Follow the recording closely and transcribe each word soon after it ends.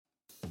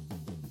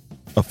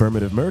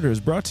Affirmative Murder is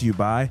brought to you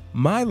by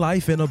My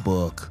Life in a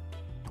Book.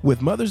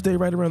 With Mother's Day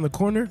right around the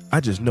corner, I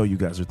just know you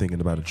guys are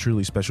thinking about a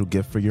truly special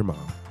gift for your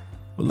mom.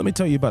 Well, let me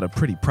tell you about a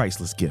pretty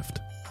priceless gift.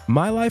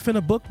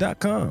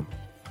 MyLifeInABook.com.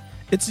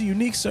 It's a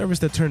unique service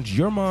that turns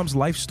your mom's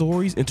life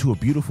stories into a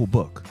beautiful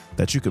book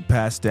that you could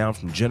pass down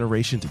from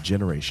generation to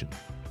generation,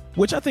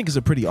 which I think is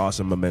a pretty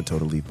awesome memento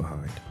to leave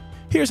behind.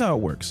 Here's how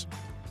it works.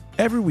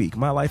 Every week,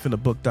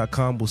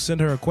 MyLifeInABook.com will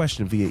send her a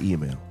question via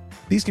email.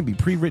 These can be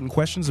pre-written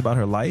questions about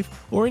her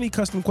life or any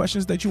custom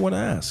questions that you want to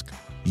ask.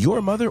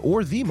 Your mother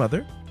or the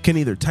mother can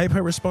either type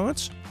her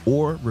response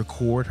or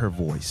record her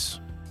voice.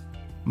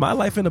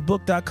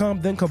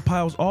 MyLifeInABook.com then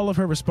compiles all of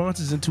her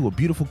responses into a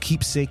beautiful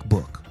keepsake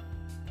book.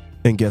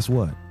 And guess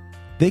what?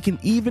 They can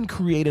even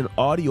create an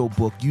audio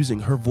book using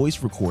her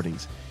voice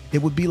recordings.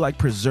 It would be like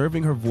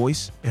preserving her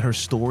voice and her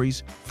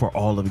stories for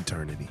all of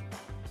eternity.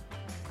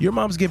 Your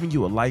mom's giving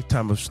you a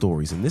lifetime of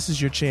stories, and this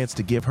is your chance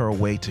to give her a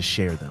way to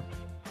share them.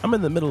 I'm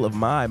in the middle of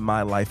my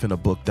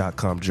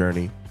MyLifeInABook.com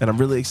journey, and I'm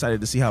really excited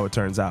to see how it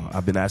turns out.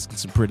 I've been asking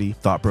some pretty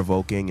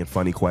thought-provoking and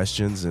funny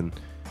questions, and,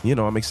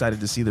 I'm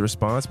excited to see the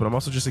response, but I'm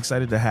also just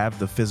excited to have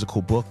the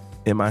physical book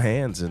in my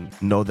hands and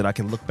know that I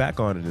can look back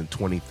on it in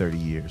 20, 30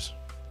 years.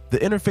 The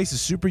interface is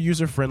super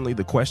user-friendly.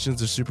 The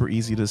questions are super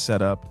easy to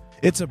set up.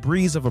 It's a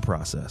breeze of a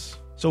process.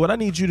 So what I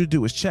need you to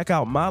do is check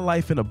out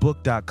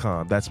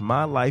MyLifeInABook.com. That's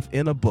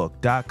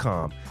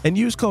MyLifeInABook.com. And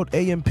use code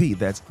AMP.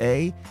 That's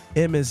A,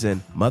 M as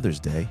in Mother's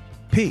Day,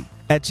 P,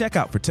 at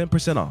checkout for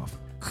 10% off.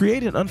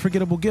 Create an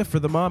unforgettable gift for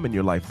the mom in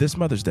your life this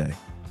Mother's Day.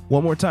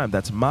 One more time,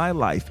 that's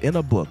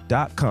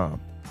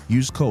MyLifeInABook.com.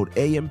 Use code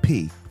AMP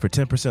for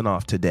 10%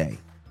 off today.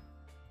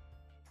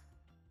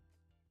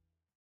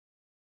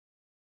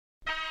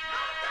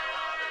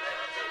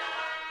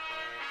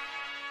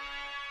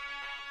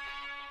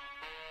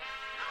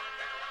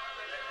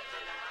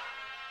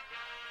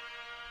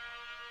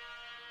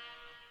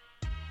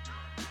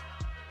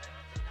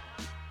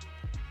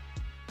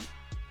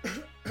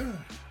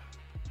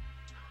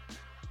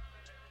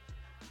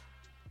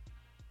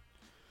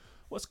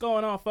 What's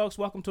going on, folks?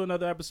 Welcome to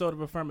another episode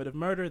of Affirmative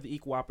Murder, the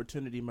Equal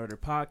Opportunity Murder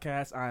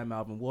Podcast. I am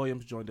Alvin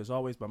Williams, joined as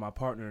always by my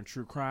partner in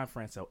true crime,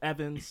 Francel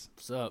Evans.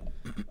 What's up?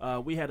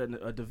 We had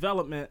a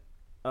development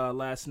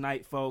last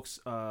night, folks.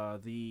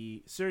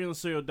 The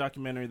serial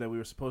documentary that we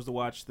were supposed to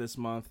watch this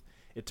month,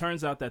 it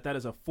turns out that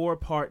is a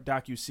 4-part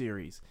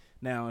docuseries.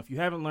 Now, if you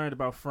haven't learned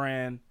about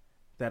Fran,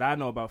 that I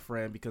know about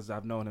Fran because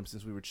I've known him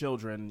since we were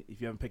children,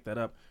 if you haven't picked that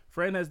up,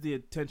 Fran has the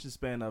attention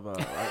span of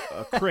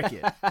a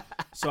cricket.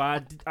 So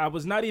I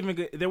was not even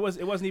it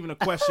wasn't even a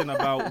question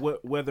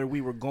about whether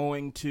we were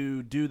going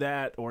to do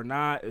that or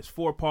not. It's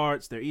 4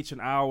 parts. They're each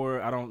an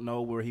hour. I don't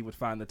know where he would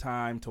find the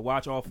time to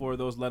watch all 4 of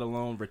those, let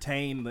alone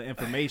retain the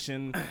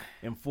information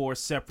in 4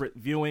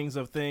 separate viewings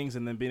of things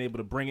and then being able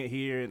to bring it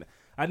here. And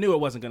I knew it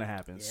wasn't going to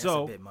happen. Yeah, so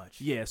that's a bit much.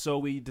 Yeah, so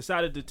we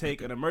decided to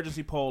take an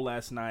emergency poll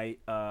last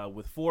night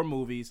with 4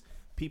 movies.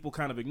 People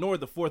kind of ignored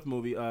the 4th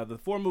movie. The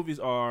 4 movies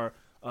are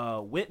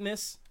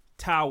Witness,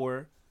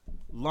 Tower,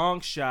 Long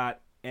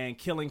Shot, and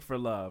Killing for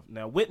Love.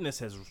 Now, Witness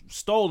has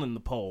stolen the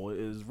poll,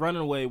 is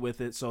running away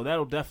with it, so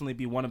that'll definitely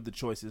be one of the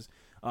choices.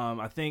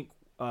 I think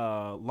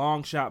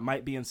Long Shot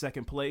might be in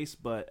second place,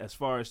 but as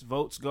far as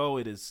votes go,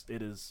 it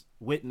is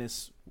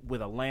Witness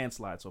with a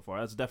landslide so far.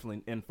 That's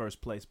definitely in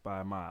first place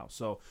by a mile.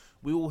 So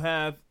we will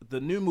have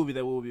the new movie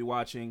that we'll be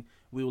watching.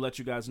 We will let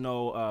you guys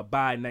know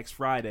by next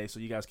Friday, so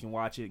you guys can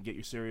watch it, get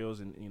your cereals,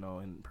 and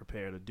and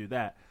prepare to do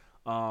that.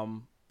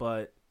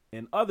 But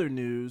in other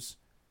news,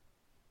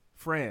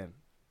 Fran,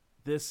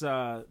 this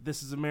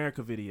is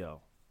America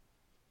video.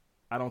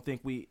 I don't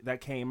think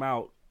that came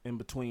out in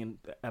between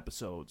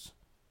episodes,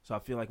 so I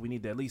feel like we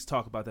need to at least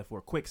talk about that for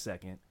a quick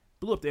second.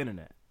 Blew up the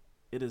internet.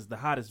 It is the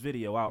hottest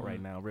video out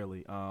right now,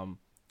 really.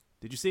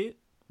 Did you see it?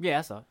 Yeah,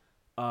 I saw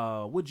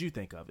it. What'd you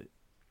think of it?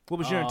 What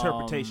was your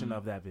interpretation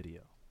of that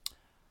video?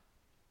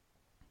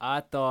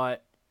 I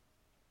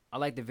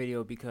liked the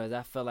video because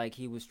I felt like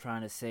he was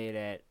trying to say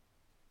that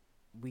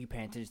we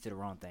paying attention to the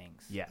wrong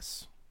things.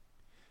 Yes.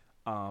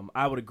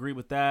 I would agree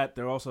with that.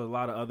 There are also a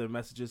lot of other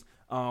messages.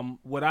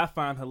 What I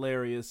find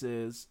hilarious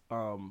is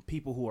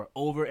people who are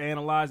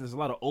overanalyzing. There's a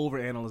lot of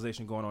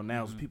overanalyzation going on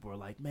now. Mm-hmm. So people are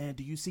like, man,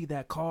 do you see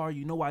that car?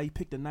 You know why he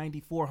picked a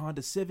 94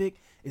 Honda Civic?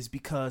 Is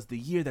because the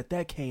year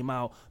that came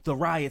out, the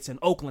riots in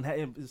Oakland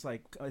it's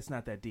like, it's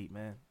not that deep,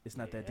 man. It's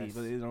not that deep.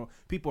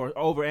 People are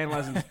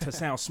overanalyzing to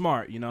sound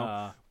smart,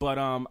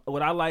 But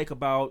what I like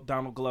about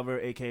Donald Glover,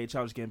 a.k.a.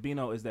 Childish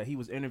Gambino, is that he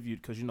was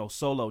interviewed because,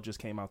 Solo just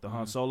came out, the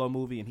Han Solo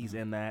movie, and he's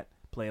in that,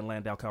 playing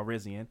Landau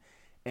Calrissian,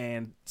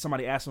 and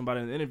somebody asked him about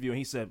it in an interview, and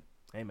he said,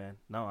 "Hey man,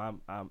 no,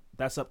 I'm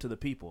that's up to the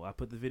people. I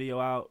put the video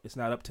out. It's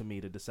not up to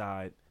me to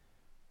decide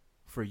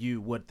for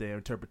you what their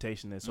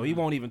interpretation is. So he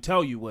won't even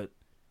tell you what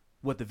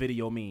the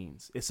video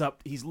means.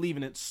 He's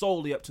leaving it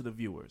solely up to the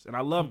viewers, and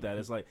I love that.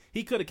 It's like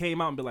he could have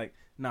came out and been like,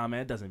 "Nah,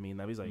 man, it doesn't mean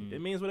that." He's like,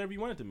 "It means whatever you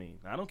want it to mean.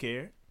 I don't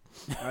care."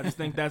 I just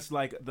think that's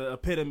like the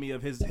epitome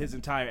of his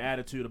entire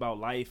attitude about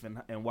life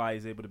and why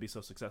he's able to be so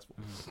successful.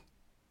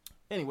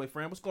 Anyway,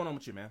 Fran, what's going on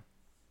with you, man?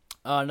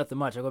 Nothing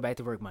much. I go back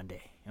to work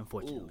Monday,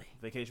 unfortunately.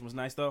 Ooh, vacation was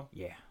nice though.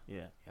 Yeah.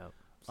 Yeah. Yep.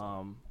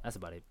 So, that's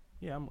about it.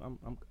 Yeah.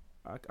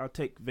 I'll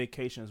take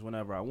vacations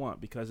whenever I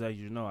want because, as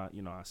you know,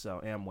 I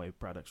sell Amway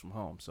products from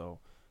home, so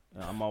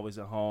I'm always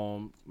at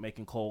home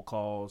making cold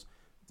calls,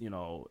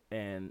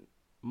 and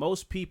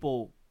most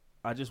people.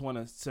 I just want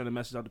to send a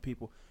message out to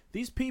people.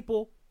 These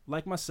people,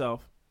 like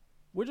myself,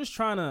 we're just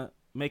trying to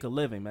make a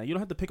living, man. You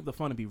don't have to pick up the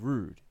phone and be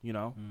rude,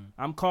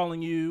 I'm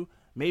calling you.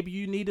 Maybe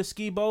you need a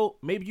ski boat.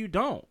 Maybe you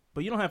don't.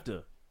 But you don't have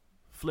to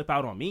flip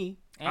out on me.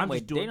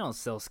 They don't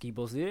sell ski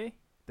boats, do they?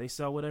 They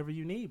sell whatever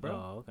you need, bro.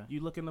 Oh, okay.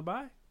 You looking to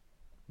buy?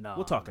 No.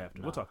 We'll talk after.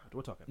 No. We'll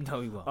talk after. No,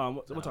 we won't.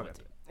 We'll talk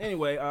after.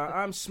 Anyway,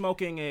 I'm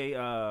smoking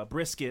a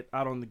brisket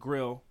out on the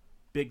grill,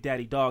 Big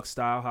Daddy Dog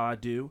style, how I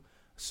do.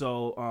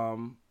 So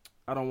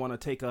I don't want to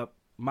take up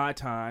my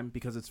time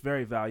because it's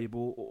very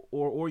valuable,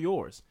 or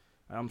yours.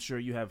 I'm sure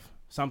you have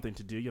something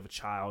to do. You have a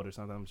child or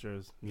something. I'm sure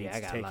it's needs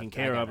taken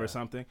care of or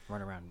something.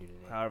 Run around and do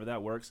that. However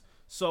that works.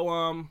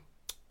 So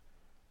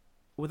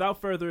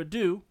without further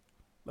ado,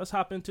 let's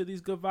hop into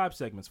these good vibe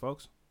segments,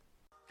 folks.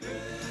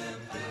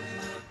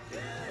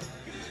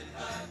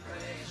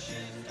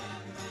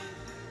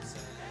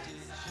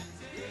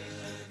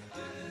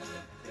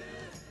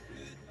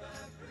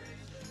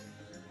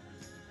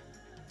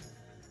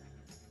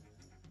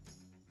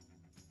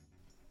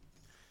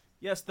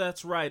 Yes,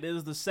 that's right. It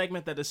is the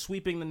segment that is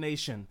sweeping the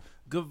nation.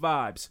 Good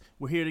vibes.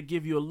 We're here to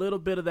give you a little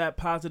bit of that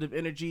positive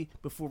energy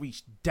before we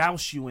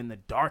douse you in the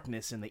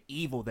darkness and the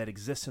evil that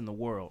exists in the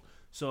world.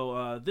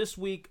 So this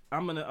week,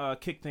 I'm going to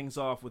kick things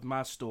off with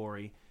my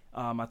story.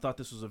 I thought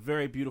this was a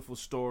very beautiful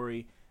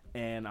story,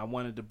 and I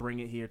wanted to bring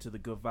it here to the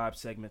Good Vibes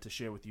segment to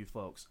share with you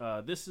folks.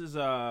 I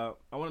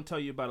want to tell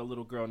you about a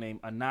little girl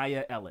named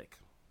Anaya Ellick.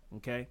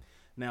 Okay?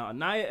 Now,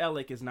 Anaya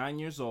Ellick is 9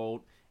 years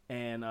old.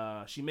 And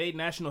she made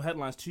national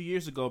headlines 2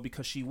 years ago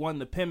because she won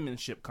the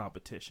penmanship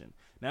competition.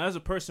 Now, as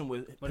a person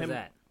with what is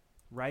that?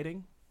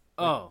 Writing.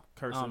 Oh,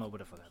 cursive. I don't know what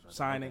the fuck I thought.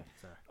 Signing.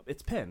 Okay,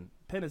 it's pen.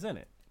 Pen is in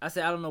it. I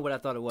said I don't know what I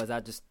thought it was.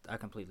 I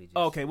completely just.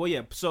 Okay, well,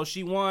 yeah. So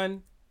she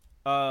won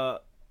a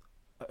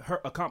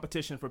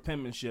competition for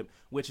penmanship,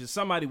 which is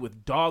somebody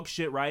with dog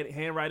shit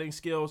handwriting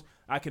skills.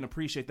 I can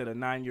appreciate that a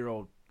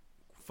 9-year-old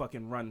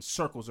fucking runs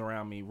circles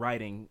around me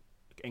writing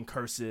in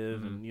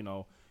cursive and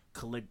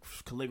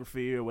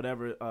calligraphy or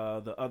whatever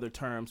the other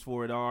terms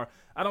for it are.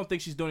 I don't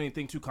think she's doing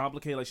anything too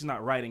complicated. Like she's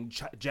not writing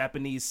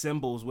Japanese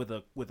symbols with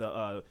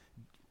a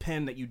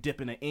pen that you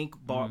dip in an ink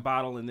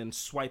bottle and then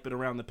swipe it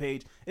around the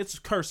page. It's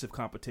a cursive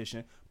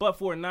competition, but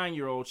for a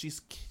 9-year-old,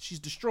 she's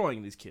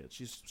destroying these kids.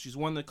 She's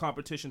won the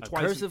competition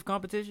twice. Cursive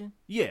competition?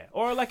 Yeah,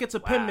 or like it's a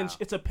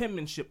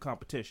penmanship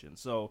competition.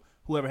 So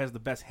whoever has the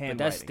best handwriting.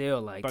 But that's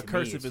still like. But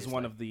cursive is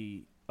one of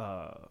the.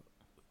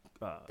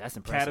 That's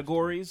impressive.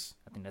 Categories.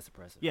 I think that's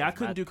impressive. Yeah, I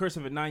couldn't do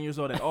cursive at 9 years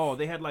old at all.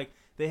 They had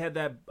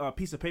that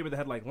piece of paper that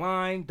had like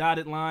line,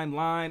 dotted line,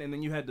 and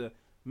then you had to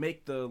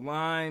make the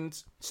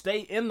lines stay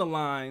in the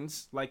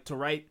lines, like to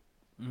write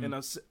in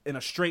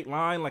a straight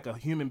line like a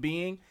human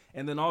being,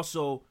 and then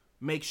also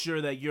make sure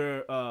that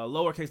your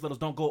lowercase letters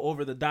don't go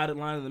over the dotted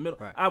line in the middle.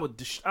 Right. I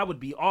would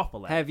be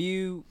awful at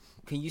it.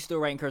 Can you still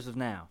write in cursive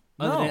now?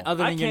 No,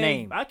 Other than your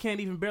name. I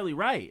can't even barely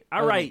write.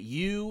 I write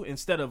U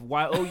instead of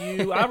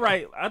Y-O-U. I'd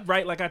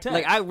write like I text.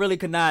 Like I really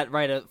could not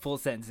write a full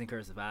sentence in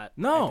cursive.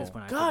 No.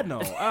 No.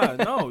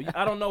 No.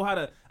 I don't know how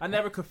to. I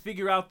never could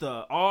figure out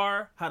the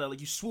R. How to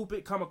you swoop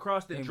it, come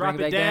across it, drop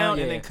it down,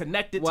 and then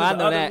connect it to the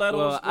other letters.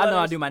 Well, I know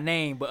how to do my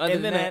name, but other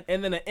than that,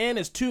 and then the N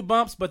is 2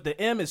 bumps, but the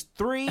M is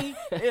 3.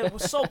 It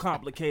was so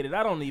complicated.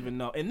 I don't even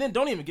know. And then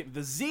don't even get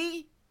the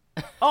Z.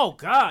 Oh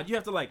God, you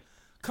have to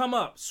come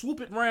up,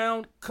 swoop it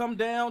round, come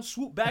down,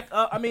 swoop back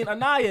up. I mean,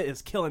 Anaya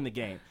is killing the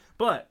game.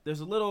 But there's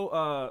a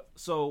little,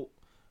 so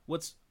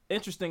what's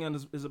interesting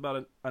is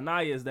about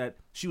Anaya is that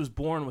she was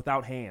born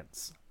without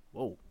hands.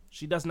 Whoa.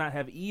 She does not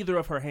have either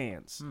of her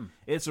hands.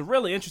 It's a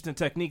really interesting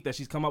technique that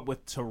she's come up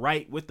with to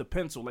write with the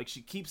pencil. Like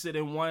she keeps it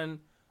in one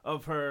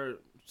of her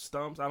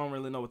stumps. I don't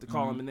really know what to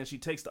call them. And then she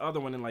takes the other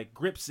one and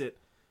grips it.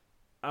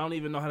 I don't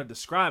even know how to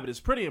describe it. It's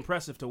pretty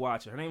impressive to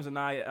watch. Her name's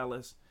Anaya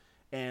Ellis.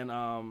 And,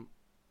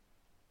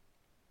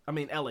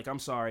 Ellick, I'm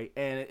sorry.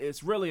 And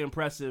it's really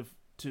impressive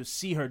to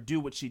see her do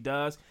what she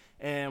does.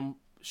 And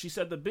she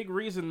said the big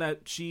reason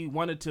that she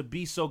wanted to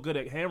be so good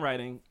at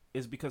handwriting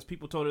is because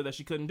people told her that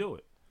she couldn't do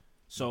it.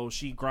 So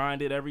she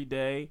grinded every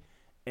day,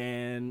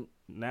 and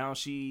now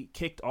she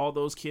kicked all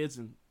those kids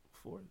in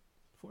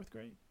fourth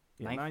grade.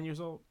 Yeah, 9 years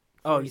old.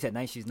 Oh, you said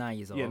she's 9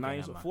 years old. Yeah, 9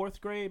 years old.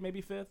 Fourth grade,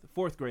 maybe fifth.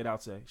 Fourth grade,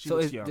 I'd say.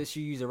 Does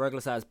she use a regular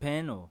size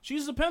pen or? She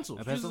uses a pencil.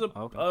 A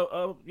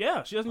pencil?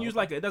 Yeah, she doesn't use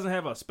it doesn't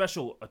have a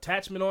special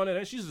attachment on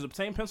it. She uses the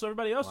same pencil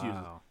everybody else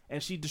uses,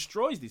 and she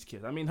destroys these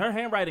kids. I mean, her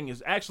handwriting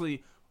is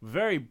actually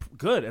very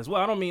good as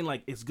well. I don't mean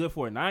it's good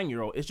for a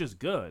 9-year-old. It's just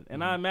good,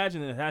 and I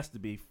imagine it has to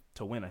be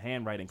to win a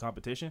handwriting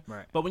competition.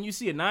 Right. But when you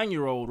see a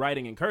 9-year-old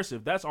writing in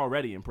cursive, that's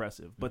already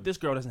impressive. But this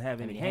girl doesn't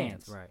have any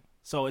hands. Right.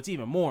 So it's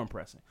even more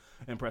impressive.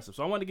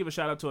 So I wanted to give a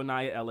shout out to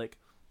Anaya Ellick.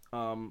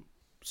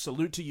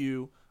 Salute to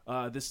you.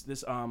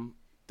 This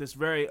this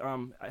very I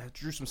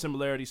drew some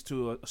similarities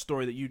to a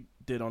story that you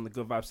did on the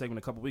Good Vibe segment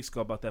a couple weeks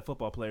ago about that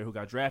football player who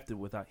got drafted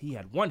without he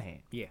had one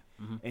hand. Yeah.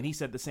 Mm-hmm. And he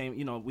said the same.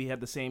 We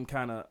had the same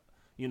kind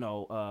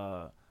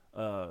of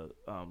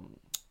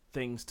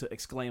things to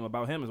exclaim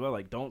about him as well.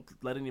 Like, don't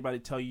let anybody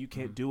tell you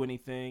can't do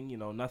anything.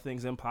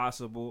 Nothing's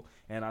impossible.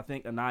 And I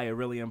think Anaya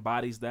really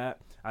embodies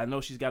that. I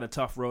know she's got a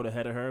tough road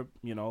ahead of her.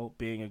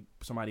 Being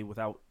somebody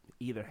without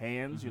either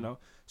hands.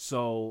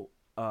 So.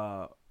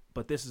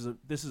 But this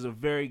is a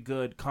very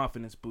good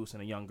confidence boost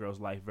in a young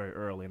girl's life very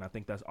early, and I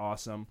think that's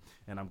awesome.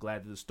 And I'm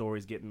glad that the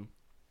story's getting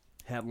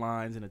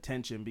headlines and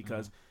attention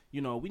because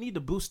we need to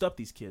boost up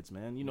these kids,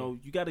 man.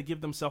 You got to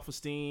give them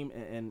self-esteem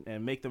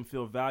and make them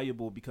feel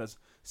valuable because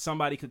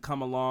somebody could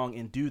come along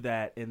and do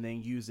that and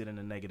then use it in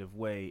a negative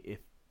way if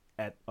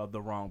at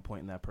the wrong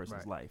point in that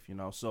person's life.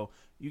 So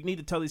you need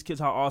to tell these kids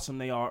how awesome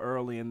they are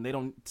early, and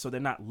they're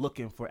not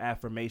looking for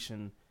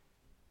affirmation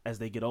as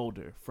they get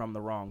older from the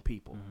wrong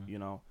people.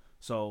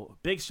 So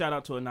big shout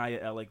out to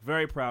Anaya Ellick.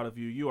 Very proud of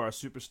you. You are a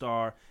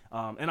superstar.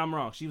 And I'm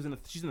wrong. She's in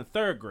the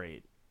third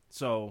grade.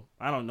 So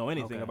I don't know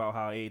anything about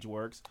how age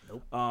works.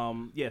 Nope.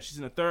 She's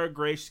in the third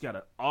grade. She's got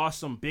an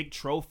awesome big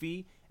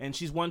trophy, and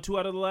she's won 2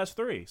 out of the last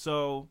 3.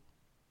 So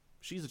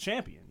she's a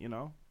champion.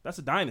 That's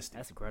a dynasty.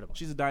 That's incredible.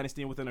 She's a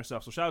dynasty within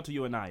herself. So shout out to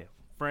you, Anaya.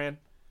 Fran,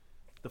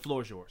 the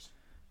floor is yours.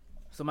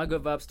 So my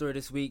good vibe story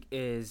this week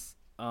is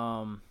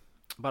about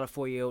a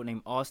 4-year-old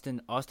named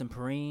Austin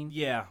Perrine.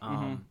 Yeah.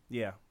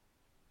 Yeah.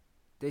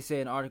 They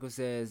say an article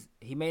says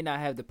he may not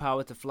have the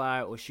power to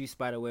fly or shoot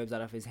spider webs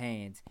out of his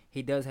hands.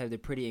 He does have the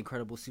pretty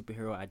incredible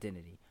superhero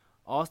identity.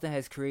 Austin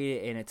has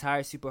created an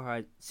entire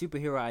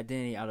superhero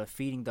identity out of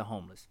feeding the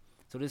homeless.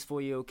 So this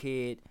 4-year-old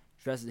kid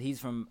he's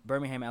from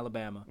Birmingham,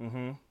 Alabama.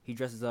 Mm-hmm. He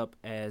dresses up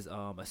as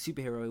a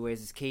superhero. He wears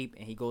his cape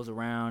and he goes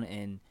around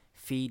and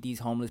feed these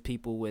homeless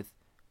people with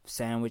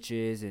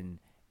sandwiches and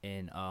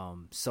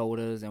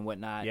sodas and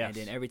whatnot. Yes.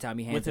 And then every time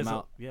he hands them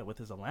out. With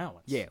his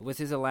allowance. Yeah, with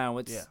his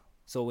allowance. Yeah.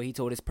 So what he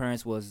told his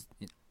parents was,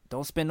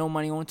 don't spend no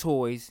money on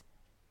toys.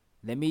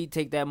 Let me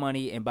take that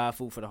money and buy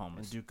food for the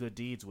homeless. And do good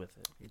deeds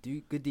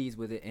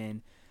with it.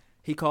 And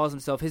he calls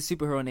himself, his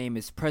superhero name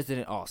is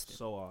President Austin.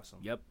 So awesome.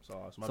 Yep. So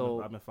awesome.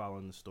 So, I've been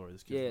following the story.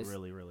 This kid's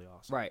really, really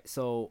awesome. Right.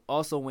 So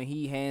also when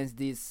he hands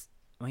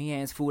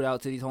food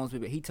out to these homeless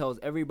people, he tells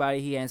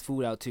everybody he hands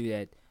food out to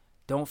that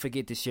don't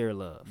forget to share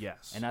love.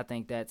 Yes. And I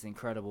think that's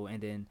incredible.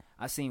 And then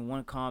I seen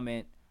one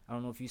comment, I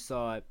don't know if you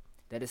saw it,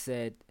 that it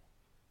said,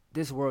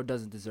 this world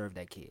doesn't deserve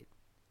that kid.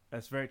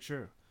 That's very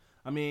true.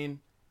 I mean,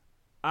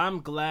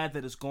 I'm glad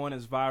that it's going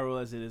as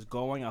viral as it is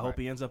going. I hope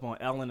he ends up on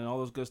Ellen and all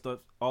those good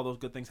stuff, all those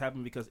good things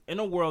happen because in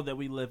a world that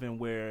we live in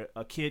where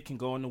a kid can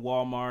go into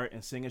Walmart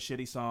and sing a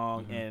shitty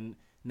song and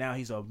now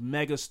he's a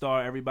mega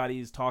star,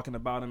 everybody's talking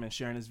about him and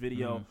sharing his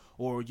video,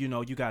 or you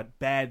got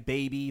Bad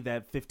Baby,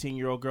 that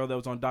 15-year-old girl that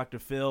was on Dr.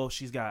 Phil.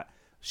 She's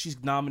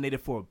nominated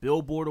for a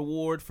Billboard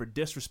Award for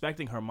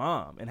disrespecting her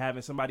mom and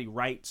having somebody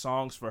write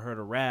songs for her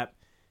to rap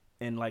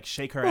and like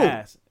shake her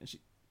ass.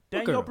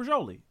 Danielle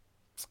Brijoli.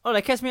 Oh,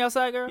 that Catch Me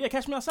Outside girl? Yeah,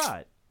 Catch Me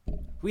Outside.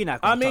 We're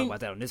not going to talk about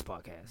that on this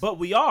podcast. But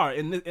we are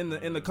in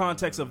the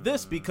context of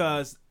this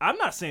because I'm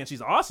not saying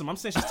she's awesome. I'm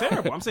saying she's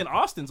terrible. I'm saying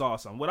Austin's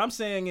awesome. What I'm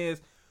saying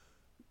is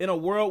in a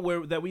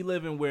world that we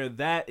live in where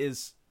that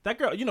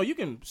girl, you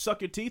can suck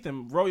your teeth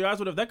and roll your eyes,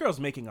 whatever. That girl's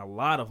making a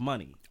lot of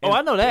money.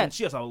 I know that. And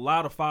she has a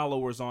lot of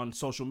followers on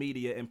social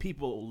media and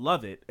people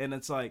love it. And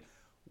it's like,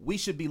 we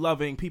should be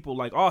loving people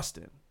like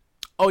Austin.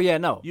 Oh, yeah,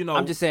 no.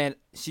 I'm just saying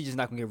she's just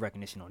not going to get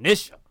recognition on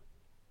this show.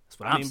 That's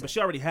what I'm saying. But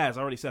she already has.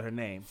 I already said her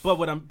name.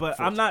 But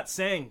I'm not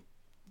saying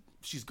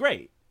she's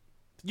great.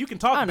 You can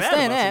talk bad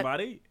about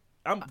somebody.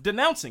 I'm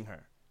denouncing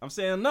her. I'm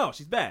saying, no,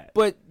 she's bad.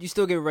 But you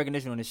still get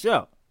recognition on this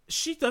show.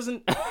 She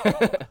doesn't.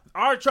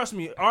 Trust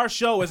me, our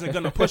show isn't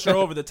going to push her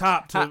over the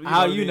top.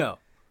 How you know?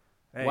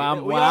 Hey,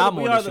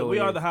 we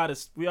are the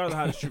hottest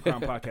true crime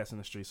podcast in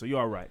the street. So you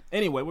are right.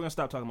 Anyway, we're gonna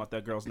stop talking about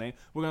that girl's name.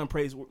 We're gonna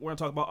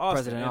talk about Austin.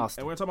 President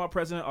Austin. And we're gonna talk about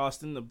President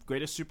Austin, the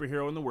greatest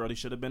superhero in the world. He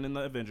should have been in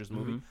the Avengers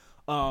movie.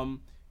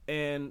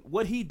 And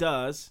what he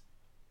does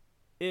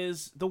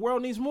is the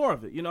world needs more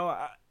of it.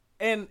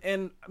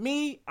 And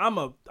me,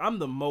 I'm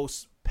the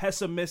most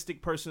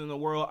pessimistic person in the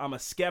world. I'm a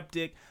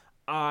skeptic.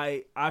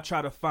 I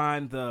try to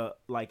find the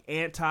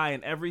anti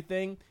and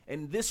everything.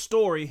 And this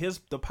story,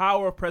 the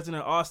power of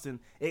President Austin,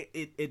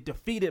 it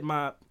defeated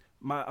my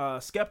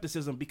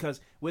skepticism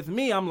because with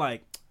me, I'm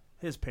like,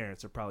 his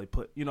parents are probably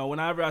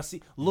whenever I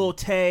see Lil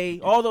Tay,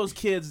 all those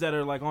kids that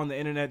are on the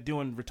internet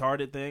doing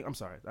retarded thing. I'm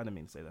sorry, I didn't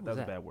mean to say that. That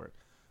was a bad word.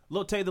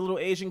 Lil Tay, the little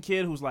Asian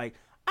kid who's like,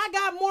 I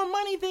got more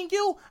money than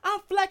you. I'm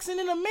flexing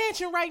in a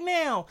mansion right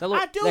now.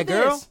 I do this.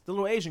 Girl? The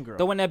little Asian girl.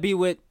 The one that be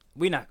with.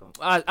 We not going.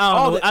 I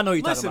know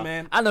you talking about. Listen,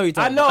 man. I know you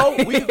talking. I know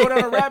we can go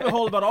down a rabbit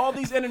hole about all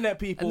these internet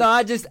people. No,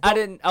 I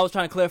didn't. I was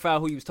trying to clarify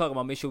who you was talking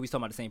about. Make sure we was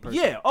talking about the same person.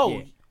 Yeah. Oh,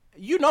 yeah.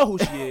 You know who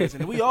she is,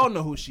 and we all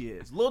know who she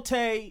is. Lil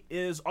Tay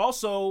is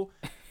also,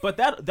 but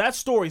that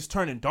story's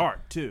turning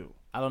dark too.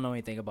 I don't know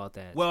anything about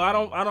that. Well, I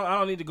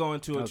don't need to go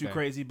into it too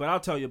crazy, but I'll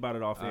tell you about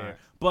it off air. Right.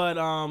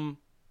 But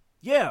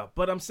yeah.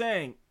 But I'm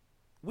saying,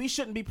 we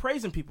shouldn't be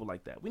praising people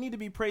like that. We need to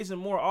be praising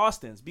more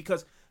Austins,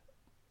 because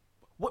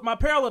what my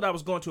parallel that I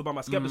was going to about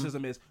my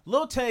skepticism is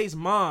Lil Tay's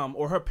mom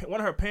or one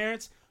of her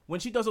parents, when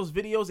she does those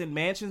videos in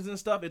mansions and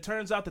stuff, it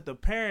turns out that the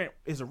parent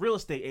is a real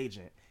estate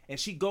agent, and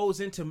she goes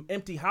into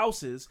empty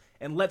houses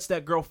and lets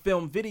that girl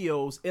film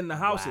videos in the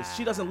houses. Wow.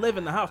 She doesn't live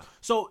in the house.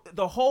 So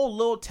the whole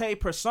Lil Tay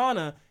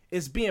persona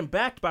is being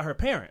backed by her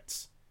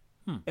parents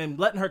and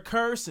letting her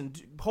curse and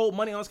hold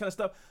money on this kind of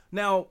stuff.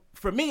 Now,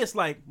 for me, it's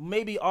like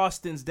maybe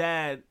Austin's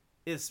dad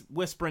is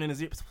whispering in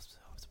his ear,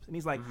 and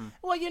he's like,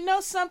 well, you know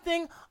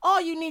something?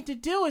 All you need to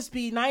do is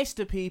be nice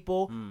to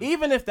people.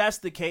 Even if that's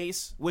the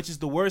case, which is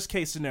the worst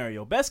case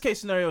scenario. Best case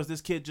scenario is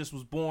this kid just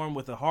was born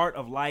with a heart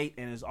of light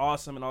and is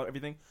awesome and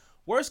everything.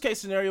 Worst case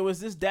scenario is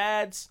this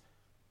dad's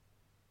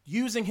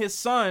using his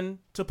son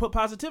to put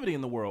positivity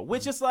in the world,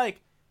 which is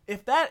like,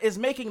 if that is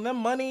making them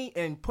money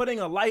and putting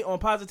a light on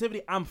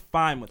positivity, I'm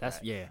fine with that.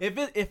 Yeah.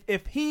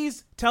 If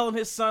he's telling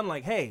his son,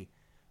 like, hey,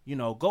 you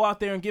know, go out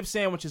there and give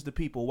sandwiches to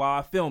people while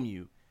I film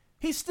you,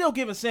 he's still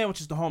giving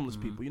sandwiches to homeless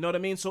people. You know what I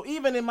mean? So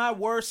even in my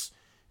worst,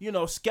 you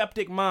know,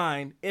 skeptic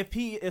mind, if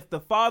the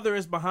father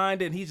is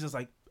behind it and he's just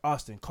like,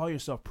 Austin, call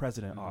yourself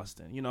President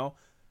Austin, you know?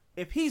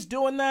 If he's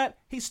doing that,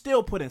 he's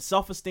still putting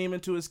self-esteem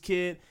into his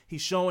kid.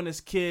 He's showing his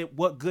kid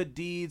what good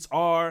deeds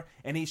are,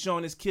 and he's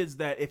showing his kids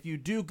that if you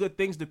do good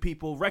things to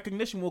people,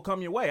 recognition will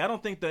come your way. I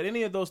don't think that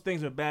any of those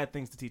things are bad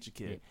things to teach a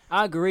kid. Yeah.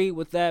 I agree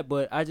with that,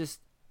 but I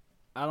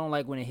don't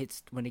like when it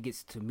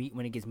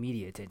gets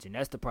media attention.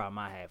 That's the problem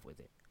I have with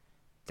it.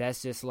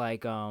 That's just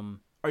like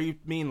Are you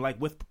mean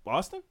like with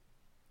Austin?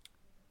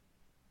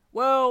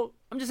 Well,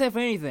 I'm just saying for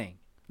anything.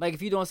 Like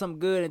if you're doing something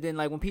good, and then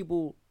like when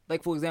people,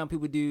 like for example,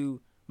 people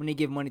do when they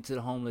give money to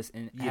the homeless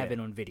and have it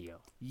on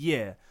video.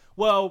 Yeah.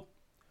 Well,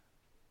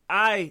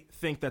 I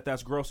think that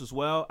that's gross as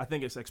well. I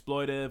think it's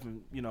exploitive,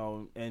 and you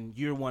know, and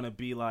you want to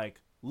be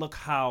like, look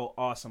how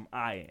awesome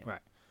I am. Right.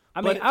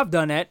 I mean, I've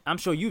done that. I'm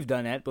sure you've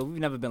done that, but we've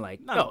never been like,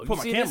 no, put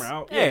my camera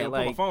out. Yeah,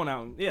 like, put my phone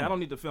out. Yeah, I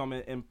don't need to film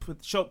it and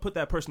put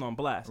that person on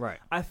blast. Right.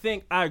 I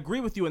think I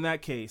agree with you in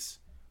that case,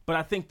 but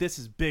I think this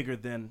is bigger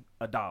than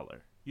 $1.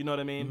 You know what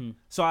I mean?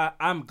 So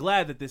I'm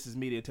glad that this is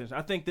media attention.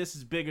 I think this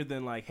is bigger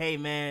than like, hey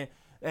man,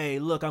 hey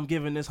look, I'm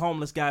giving this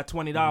homeless guy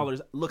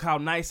 $20. Look how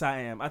nice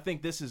I am. I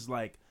think this is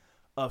like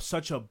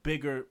such a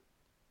bigger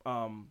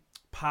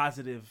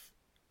positive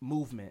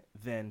movement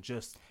than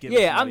just giving.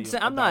 Yeah,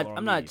 I'm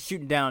not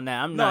shooting down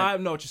that. I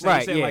know what you're saying. Right,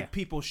 you're saying yeah. like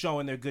people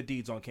showing their good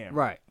deeds on camera.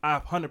 Right. I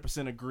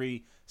 100%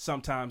 agree.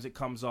 Sometimes it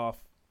comes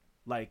off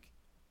like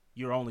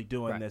you're only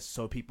doing this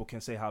so people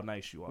can say how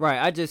nice you are.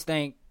 Right. I just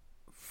think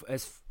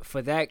as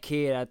for that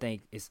kid, I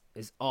think it's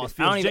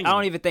awesome. I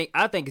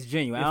think it's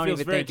genuine. I don't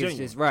even think it's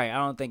just right. I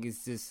don't think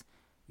it's just,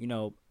 you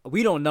know,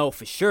 we don't know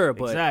for sure,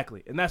 but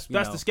exactly. And that's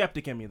the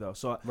skeptic in me though.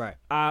 So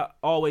I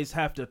always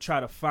have to try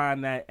to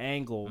find that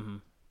angle.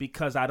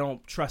 Because I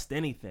don't trust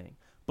anything.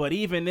 But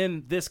even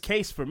in this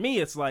case, for me,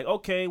 it's like,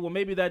 okay, well,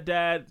 maybe that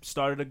dad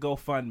started a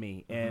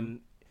GoFundMe and,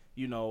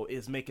 you know,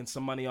 is making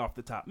some money off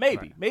the top.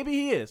 Maybe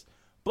he is.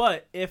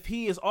 But if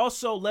he is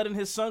also letting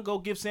his son go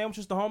give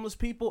sandwiches to homeless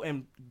people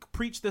and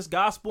preach this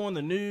gospel in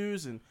the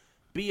news and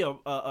be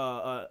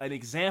an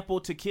example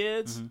to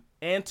kids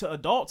and to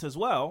adults as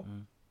well,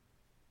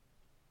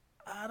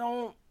 I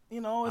don't, you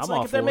know, it's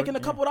like if they're making a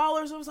couple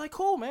dollars, it was like,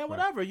 cool, man,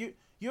 whatever. You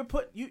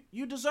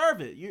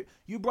deserve it.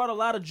 You brought a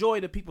lot of joy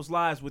to people's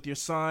lives with your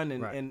son,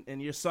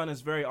 and your son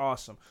is very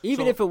awesome.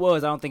 Even if it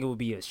was, I don't think it would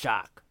be a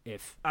shock.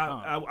 If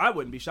I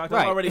wouldn't be shocked.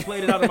 I've already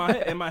played it out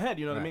in my head.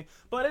 You know what I mean?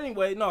 But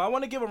anyway, no, I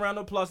want to give a round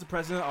of applause to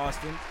President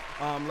Austin.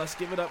 Let's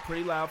give it up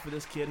pretty loud for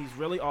this kid. He's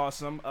really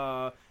awesome.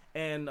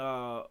 And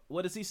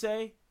what does he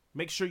say?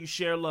 Make sure you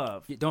share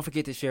love. Don't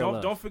forget to share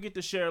love. Don't forget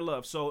to share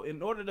love. So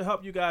in order to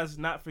help you guys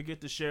not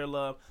forget to share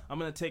love, I'm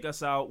going to take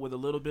us out with a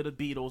little bit of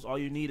Beatles. All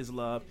you need is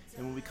love.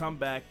 And when we come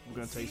back, we're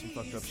going to tell you some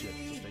fucked up shit.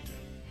 So stay tuned.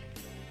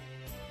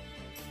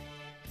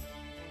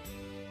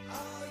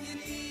 All you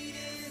need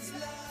is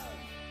love.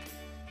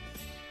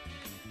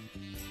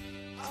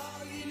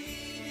 All you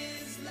need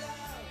is love.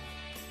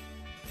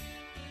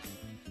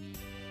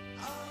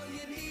 All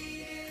you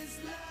need is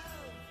love.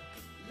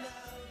 Love.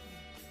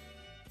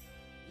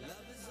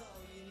 Love is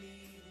all you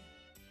need.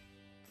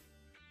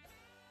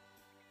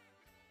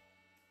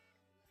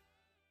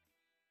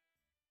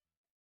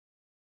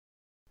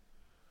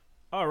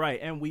 All right,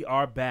 and we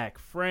are back.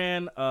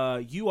 Fran,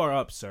 you are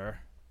up, sir.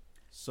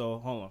 So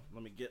hold on.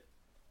 Let me get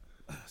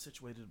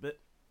situated a bit.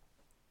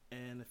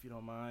 And if you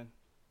don't mind,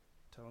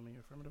 telling me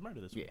your affirmative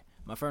murder this week. Yeah,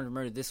 my affirmative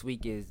murder this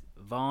week is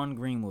Vaughn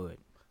Greenwood.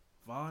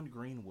 Vaughn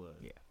Greenwood.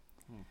 Yeah.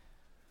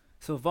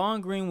 So Vaughn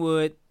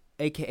Greenwood,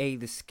 a.k.a.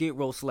 the Skid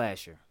Row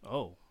Slasher.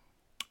 Oh.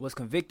 Was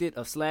convicted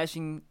of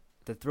slashing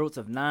the throats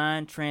of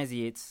 9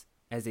 transients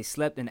as they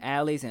slept in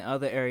alleys and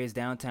other areas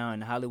downtown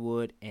in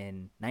Hollywood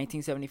in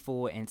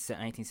 1974 and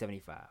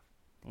 1975.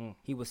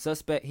 He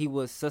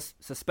was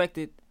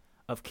suspected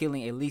of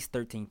killing at least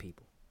 13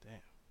 people. Damn.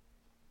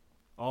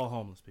 All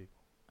homeless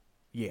people.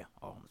 Yeah,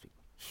 all homeless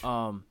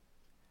people.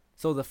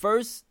 So the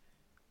first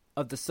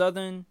of the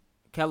Southern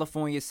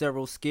California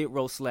several Skid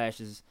Row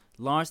slashers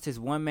launched his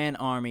one-man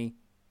army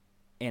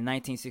in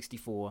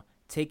 1964,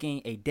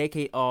 taking a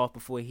decade off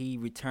before he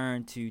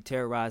returned to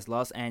terrorize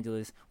Los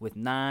Angeles with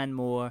nine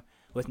more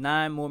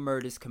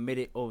murders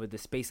committed over the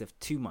space of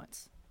 2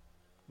 months.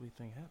 What do you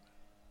think happened?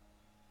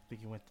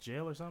 Think he went to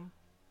jail or something?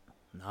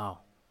 No.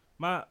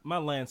 My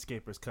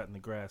landscaper's cutting the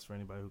grass for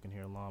anybody who can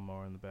hear a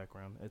lawnmower in the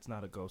background. It's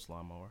not a ghost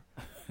lawnmower.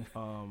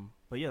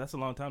 But yeah, that's a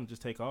long time to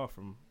just take off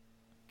from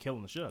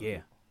killing the shut.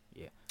 Yeah.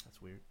 That's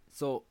weird.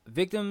 So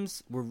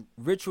victims were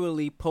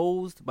ritually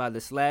posed by the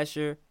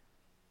slasher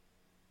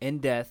in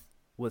death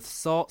with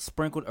salt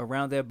sprinkled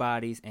around their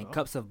bodies and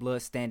cups of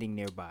blood standing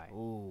nearby.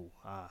 Ooh,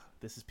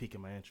 this is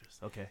piquing my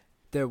interest. Okay.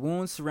 Their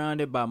wounds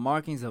surrounded by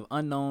markings of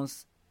unknown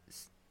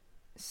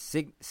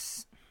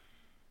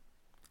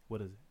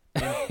What is it?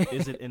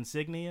 Is it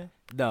insignia?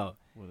 No.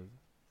 What is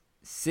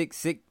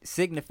it?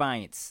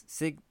 Signifiance.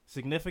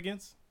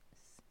 Significance?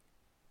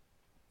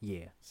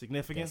 Yeah.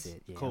 Significance? That's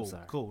it. Yeah, I'm cool.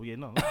 sorry. Cool. Yeah,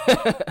 no.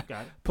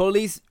 Got it.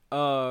 Police,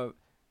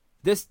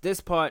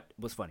 this part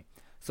was funny.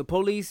 So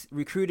police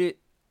recruited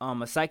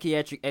a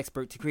psychiatric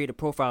expert to create a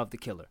profile of the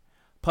killer,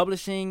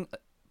 publishing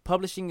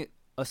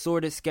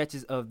assorted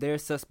sketches of their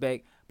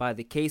suspect. By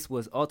the case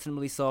was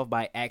ultimately solved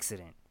by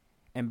accident,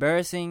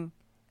 embarrassing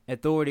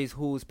authorities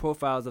whose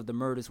profiles of the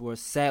murders were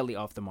sadly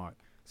off the mark.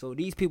 So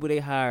these people they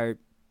hired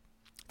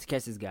to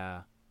catch this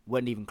guy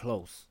wasn't even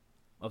close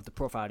of the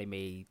profile they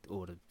made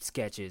or the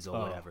sketches or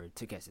whatever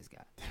to catch this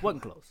guy.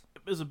 Wasn't close.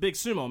 It was a big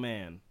sumo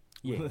man.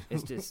 Yeah,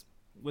 it's just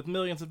with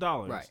millions of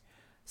dollars. right.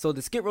 So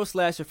the Skid Row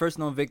slasher first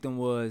known victim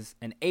was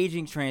an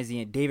aging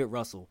transient, David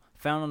Russell,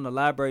 found on the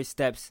library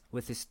steps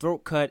with his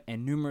throat cut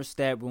and numerous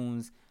stab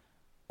wounds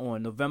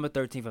on November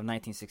 13th of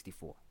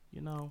 1964.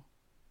 You know,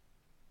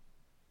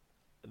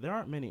 there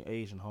aren't many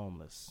Asian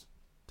homeless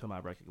to my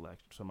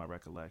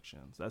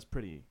recollections. That's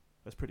pretty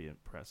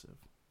impressive.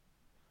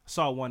 I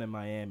saw one in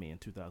Miami in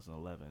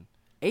 2011.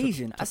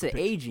 Asian? took I a said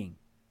picture. aging.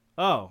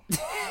 Oh,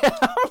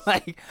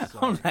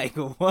 I'm like,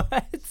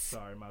 what?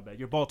 sorry, my bad.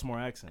 Your Baltimore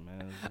accent,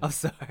 man. I'm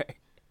sorry.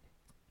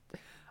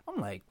 I'm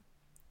like,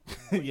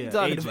 Yeah,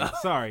 talking aging. about?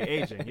 Sorry,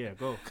 aging. Yeah,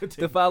 go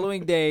continue. the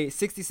following day,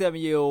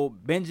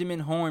 67-year-old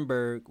Benjamin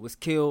Hornberg was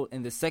killed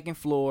in the second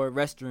floor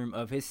restroom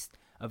of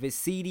his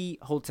seedy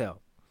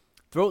hotel.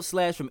 Throat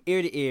slashed from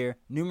ear to ear,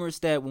 numerous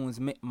stab wounds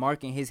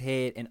marking his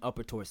head and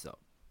upper torso.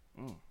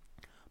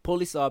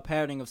 Police saw a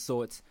pattern of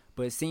sorts,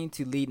 but it seemed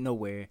to lead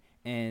nowhere,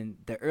 and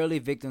the early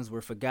victims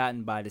were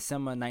forgotten by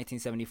December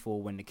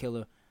 1974 when the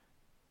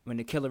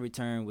killer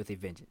returned with a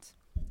vengeance.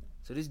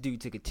 So this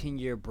dude took a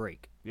 10-year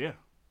break. Yeah,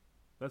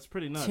 that's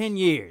pretty nuts. 10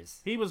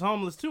 years. He was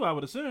homeless too, I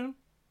would assume.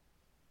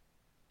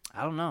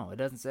 I don't know. It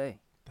doesn't say.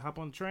 Hop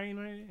on the train,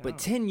 maybe? I But don't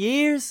 10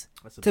 years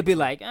That's a to big be deal.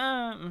 like,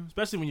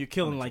 especially when you're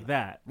killing like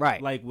that,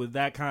 Right. Like with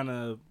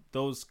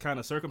those kind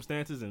of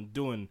circumstances and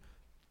doing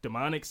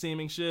demonic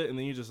seeming shit, and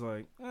then you're just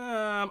like,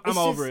 I'm It's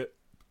over just- it.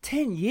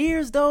 10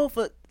 years though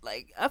for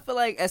like I feel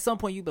like at some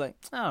point you'd be like,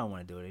 I don't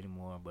want to do it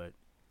anymore. But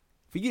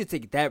for you to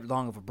take that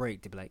long of a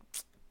break to be like,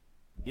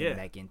 Yeah. get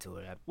back into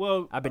it.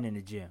 Well, I've been in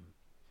the gym.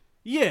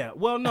 yeah.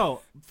 Well, no.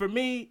 For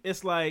me,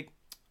 it's like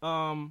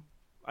I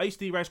used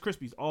to eat Rice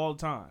Krispies all the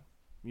time,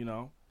 you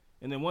know,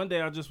 and then one day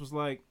I just was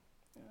like,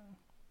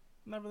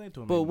 I'm not really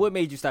into them. But anymore. what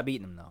made you stop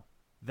eating them though?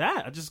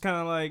 That I just kind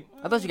of like.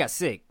 I thought you got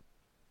sick.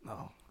 No.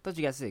 I thought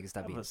you got sick and I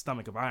stopped have eating. a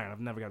stomach of iron.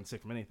 I've never gotten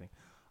sick from anything.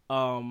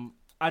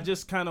 I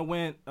just kind of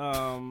went,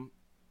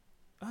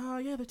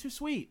 yeah, they're too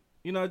sweet.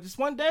 You know, just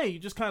one day, you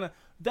just kind of,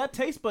 that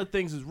taste bud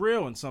things is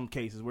real in some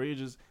cases where you're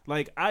just,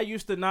 like, I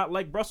used to not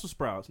like Brussels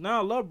sprouts. Now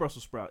I love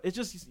Brussels sprouts. It's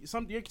just,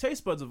 your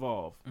taste buds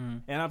evolve.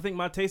 And I think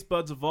my taste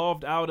buds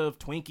evolved out of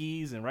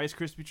Twinkies and Rice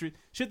Krispie treats.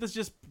 Shit that's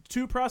just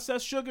too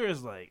processed sugar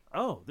is like,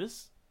 oh,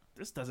 this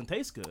doesn't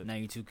taste good. Now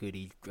you too could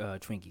eat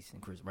Twinkies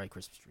and Rice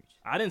Krispie treats.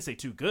 I didn't say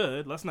too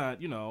good. Let's not,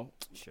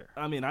 Sure.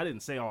 I mean, I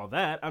didn't say all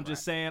that. I'm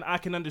just saying I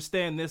can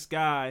understand this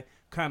guy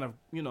kind of,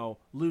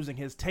 losing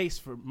his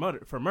taste for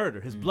murder,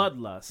 his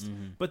bloodlust.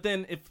 But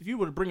then if you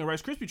were to bring a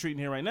Rice Krispie treat in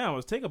here right now,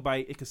 take a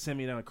bite, it could send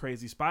me down a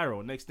crazy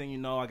spiral. Next thing you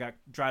know, I got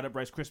dried up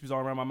Rice Krispies all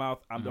around my mouth.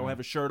 I don't have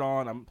a shirt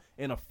on. I'm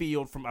in a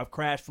field I've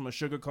crashed from a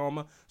sugar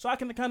coma. So I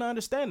can kind of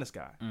understand this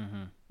guy.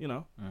 I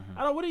don't.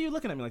 What are you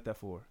looking at me like that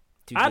for?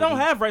 I don't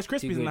have Rice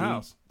Krispies in the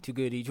house. Too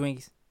good to eat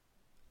Twinkies?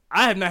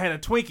 I have not had a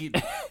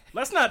Twinkie.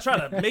 Let's not try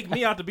to make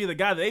me out to be the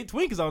guy that ate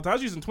Twinkies all the time. I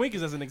was using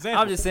Twinkies as an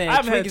example. I'm just saying, I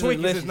haven't had Twinkies are Twinkies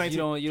delicious. since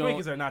 19. You don't-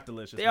 Twinkies are not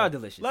delicious. They man. are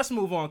delicious. Let's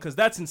move on because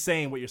that's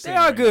insane what you're saying.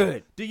 are right now.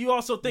 good. Do you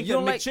also think You that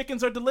don't like-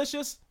 McChickens are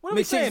delicious? What are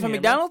we McChickens saying from here,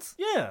 McDonald's?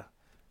 Man? Yeah.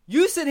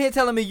 You sitting here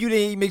telling me you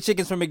didn't eat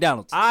McChickens from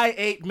McDonald's. I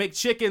ate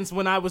McChickens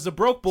when I was a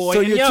broke boy so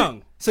and you're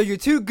young. So you're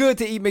too good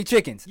to eat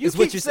McChickens. You is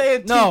what keep you're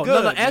saying too no,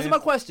 good. No, answer man.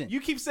 my question.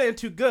 You keep saying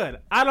too good.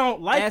 I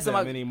don't like answer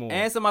them my, anymore.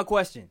 Answer my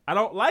question. I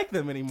don't like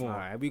them anymore. All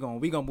right, we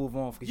gonna move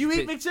on. You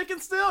eat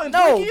McChickens still and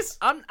No, Twinkies?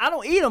 I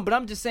don't eat them, but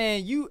I'm just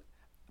saying you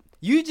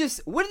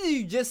just. What did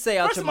you just say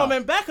out First your of all, mouth?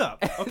 man, back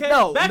up. Okay,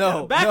 No, back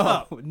no, up, back no,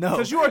 up. no.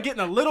 Because you are getting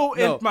a little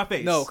in my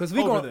face. No, because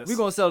we we're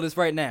gonna sell this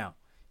right now.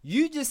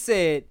 You just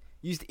said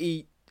you used to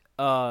eat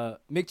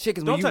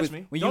McChickens Don't touch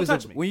when me. you Don't was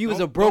touch a me. when you was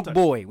Don't a broke touch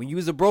boy. When you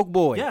was a broke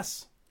boy.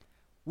 Yes.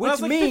 When I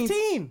which was like means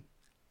 15.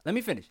 let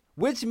me finish.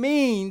 Which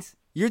means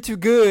you're too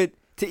good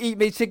to eat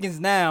McChickens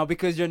now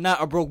because you're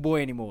not a broke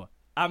boy anymore.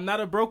 I'm not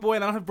a broke boy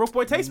and I don't have broke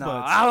boy taste No,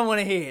 buds. I don't want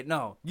to hear it.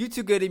 No, you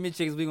too good to eat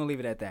McChickens. We're gonna leave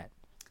it at that.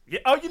 Yeah,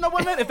 oh, you know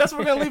what, man? If that's what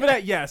we're gonna leave it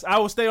at, yes, I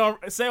will say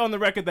on the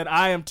record that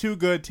I am too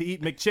good to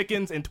eat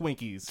McChickens and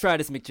Twinkies. Try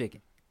this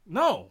McChicken.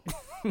 No,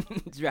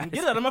 Try get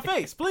it out of my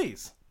face,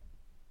 please.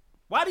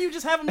 Why do you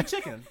just have a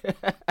McChicken?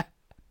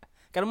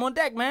 Got him on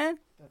deck, man.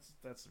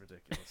 That's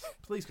ridiculous.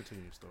 Please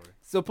continue your story.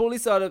 So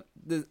police saw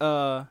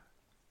I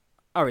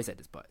already said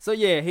this part. So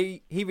yeah,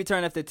 he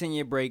returned after a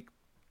 10-year break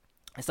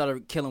and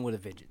started killing with a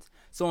vengeance.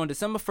 So on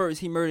December 1st,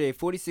 he murdered a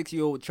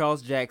 46-year-old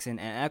Charles Jackson,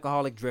 an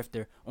alcoholic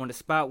drifter, on the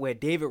spot where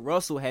David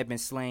Russell had been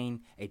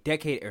slain a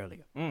decade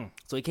earlier.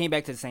 So he came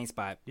back to the same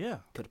spot, Yeah,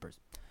 killed the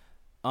person.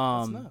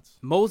 that's nuts.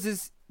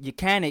 Moses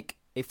Yakanik,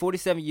 a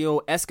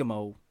 47-year-old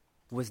Eskimo,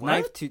 was What?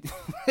 knifed to.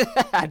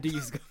 I knew you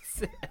was gonna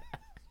say.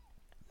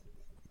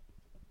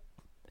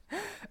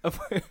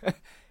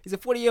 He's a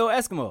 40-year-old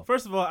Eskimo.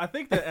 First of all, I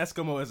think that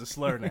Eskimo is a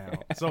slur now.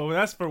 So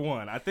that's for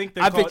one. I think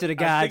they're I called, picture the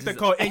guy I think they're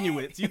called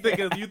Inuits. You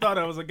thought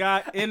it was a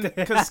guy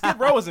because Skid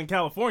Row is in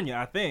California,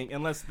 I think,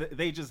 unless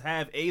they just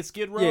have a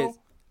Skid Row. Yes.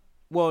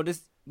 Well,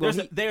 he's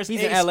in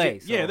LA.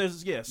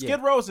 Skid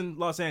Row's in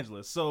Los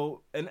Angeles.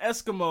 So an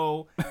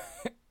Eskimo,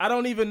 I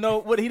don't even know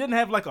what he didn't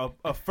have like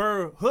a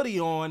fur hoodie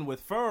on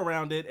with fur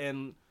around it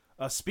and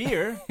a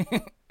spear.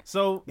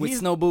 So with he's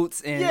snow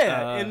boots and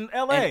in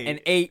LA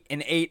and eight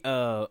he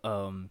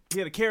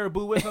had a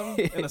caribou with him and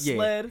a Yeah.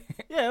 sled.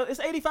 Yeah, it's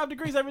 85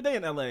 degrees every day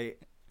in LA.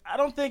 I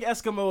don't think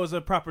Eskimo is a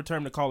proper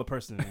term to call a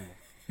person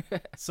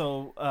anymore.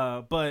 So,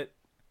 but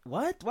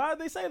what? Why did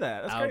they say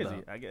that? That's I don't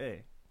crazy. know.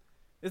 Hey,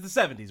 it's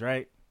the 70s,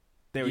 right?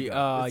 There we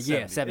go. It's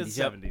yeah, 70s. 70s, It's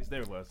yep. 70s.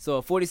 There it was. So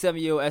a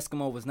 47-year-old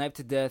Eskimo was knifed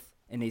to death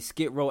in a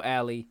Skid Row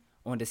alley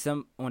on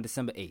December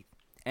 8th,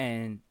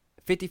 and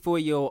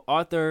 54-year-old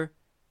Arthur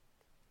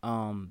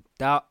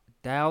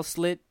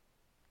Dowslit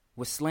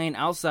was slain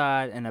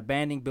outside an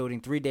abandoned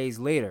building 3 days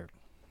later.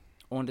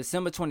 On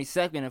December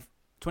 22nd,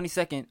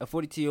 a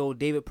 42-year-old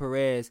David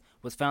Perez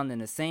was found in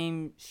the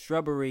same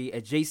shrubbery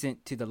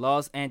adjacent to the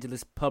Los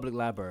Angeles Public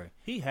Library.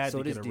 He had So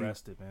to this get dude-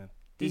 arrested, man.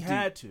 He this dude-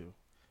 had to.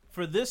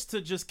 For this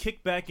to just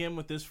kick back in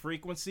with this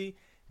frequency,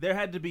 there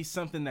had to be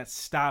something that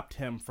stopped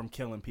him from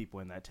killing people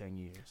in that 10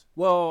 years.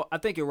 Well, I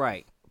think you're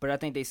right, but I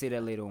think they say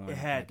that later on. It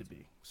had to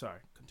be. Sorry,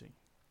 continue.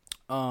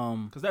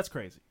 Um, Because that's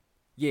crazy.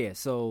 Yeah,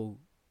 so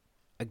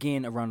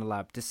again around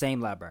the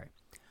same library.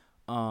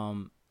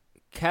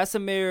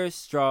 Casimir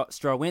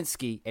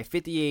Strawinski at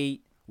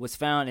 58 was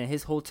found in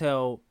his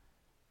hotel.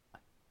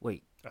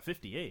 Wait, A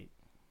 58.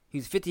 he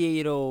was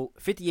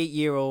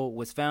 58-year-old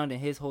was found in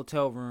his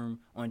hotel room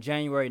on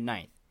January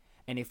 9th.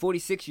 And a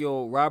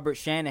 46-year-old Robert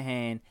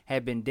Shanahan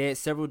had been dead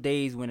several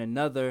days when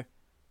another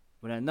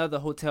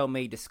hotel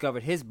mate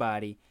discovered his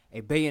body,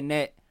 a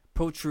bayonet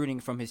protruding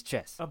from his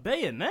chest. A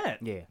bayonet?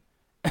 Yeah.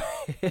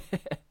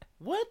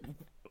 What?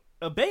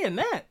 A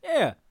bayonet?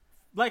 Yeah.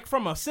 Like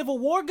from a Civil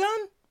War gun?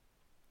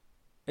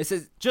 It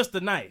says Just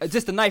the knife.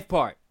 just the knife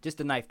part. Just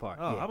the knife part.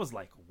 Oh, yeah. I was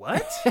like,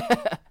 what?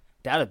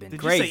 That'd have been Did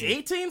crazy. you say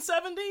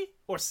 1870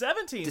 or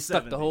 1770? Just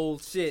stuck the whole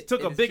shit. Took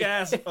in a his big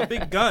chest. a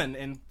big gun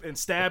and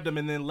stabbed him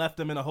and then left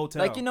him in a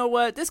hotel. Like, you know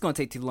what? This is gonna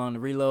take too long to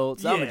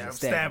reload. So I'm Yeah, gonna just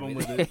stab him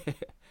with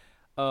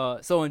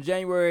it. So in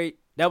January,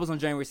 that was on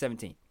January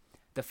 17th.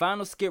 The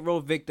final Skid Row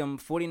victim,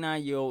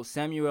 49-year-old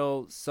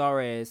Samuel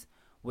Suarez,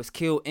 was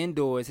killed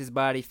indoors. His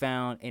body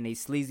found in a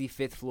sleazy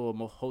fifth floor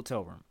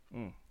hotel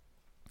room.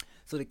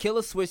 So the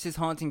killer switched his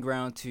haunting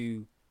ground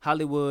to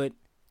Hollywood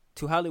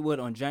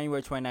on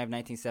January 29,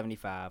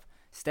 1975,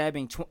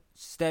 stabbing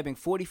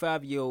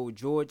 45-year-old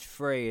George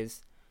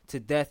Freyes to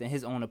death in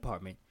his own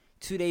apartment.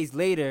 2 days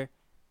later,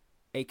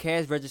 a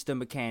cash register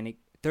mechanic,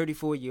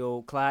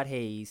 34-year-old Clyde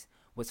Hayes,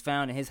 was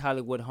found in his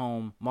Hollywood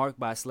home, marked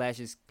by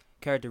slashes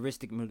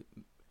characteristic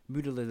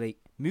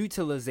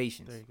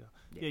mutilations. There you go.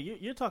 Yeah,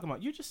 you're talking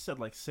about, you just said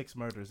like 6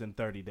 murders in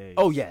 30 days.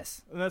 Oh,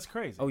 yes. And that's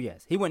crazy. Oh,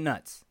 yes. He went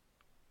nuts.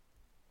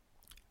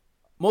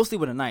 Mostly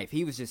with a knife.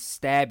 He was just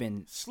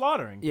stabbing,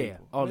 Slaughtering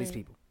people. all I these mean,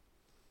 people.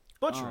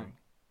 Butchering.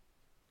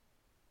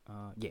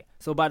 Yeah.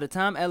 So by the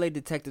time LA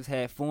detectives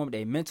had formed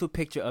a mental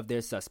picture of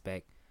their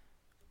suspect,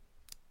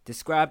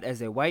 described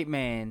as a white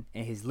man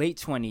in his late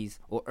 20s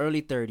or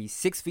early 30s,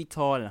 6 feet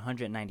tall and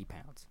 190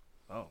 pounds,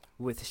 Oh.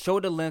 with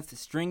shoulder-length,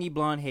 stringy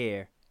blonde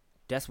hair,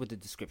 that's what the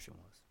description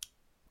was.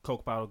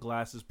 Coke bottle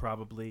glasses,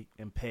 probably.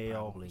 And pale.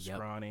 Probably, yep.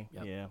 Scrawny.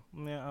 Yep. Yeah.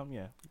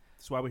 Yeah.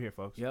 That's why we're here,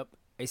 folks. Yep.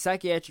 A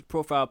psychiatric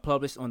profile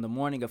published on the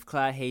morning of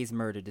Clyde Hayes'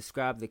 murder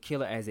described the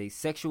killer as a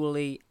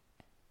sexually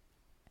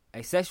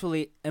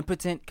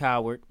impotent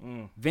coward,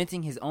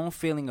 venting his own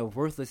feeling of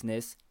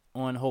worthlessness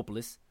on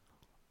hopeless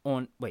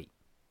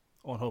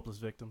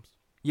victims.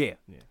 Yeah.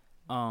 Yeah.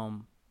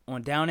 On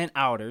down and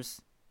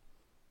outers.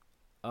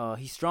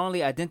 He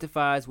strongly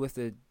identifies with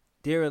the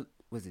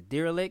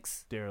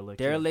derelicts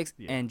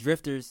Yeah. and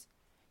drifters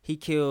he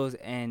kills,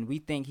 and we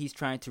think he's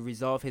trying to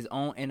resolve his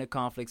own inner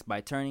conflicts by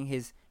turning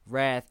his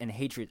wrath and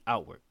hatred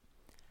outward.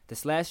 The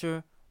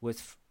slasher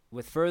was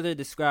further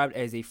described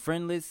as a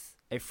friendless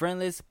a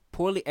friendless,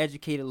 poorly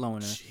educated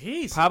loner,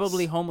 Jesus.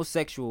 probably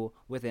homosexual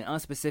with an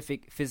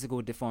unspecific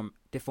physical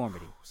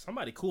deformity.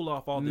 Somebody cool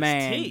off all this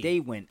Man, tea. they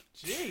went.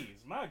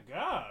 Jeez, my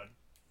God.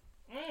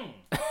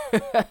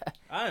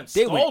 I am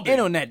They scolding. went in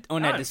on that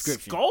I'm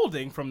description.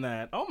 scolding from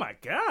that. Oh my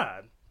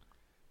God.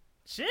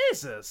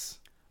 Jesus.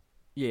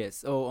 Yeah.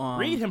 So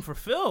Read him for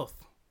filth.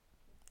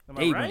 Am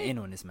I They right? went in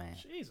on this man.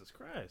 Jesus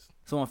Christ.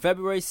 So on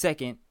February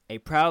 2nd, a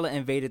prowler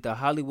invaded the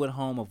Hollywood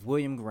home of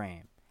William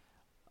Graham,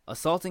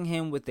 assaulting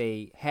him with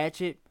a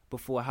hatchet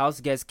before house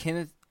guest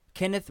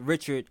Kenneth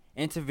Richard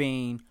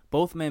intervened.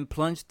 Both men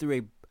plunged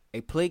through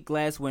a plate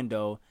glass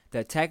window. The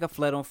attacker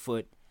fled on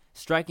foot,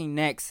 striking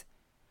next.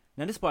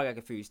 Now this part I got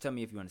confused. Tell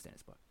me if you understand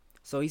this part.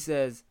 So he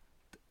says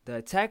the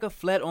attacker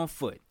fled on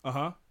foot,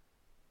 Uh-huh.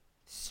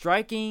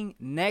 striking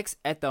next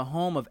at the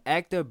home of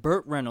actor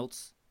Burt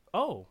Reynolds,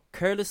 Oh.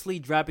 carelessly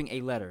dropping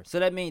a letter. So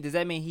does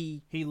that mean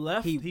He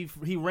left. He-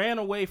 He ran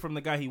away from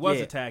the guy he was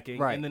Yeah, attacking,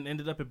 right. and then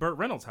ended up at Burt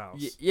Reynolds'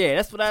 house. Yeah,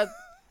 that's what I.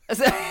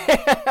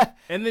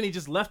 And then he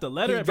just left a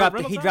letter. he at dropped Burt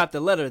Reynolds' he house? dropped a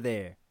letter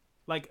there.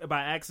 Like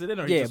by accident,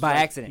 or Yeah, he just by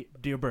like, accident.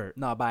 Dear Burt.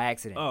 No, by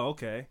accident. Oh,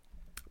 okay.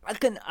 I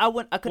couldn't. Well,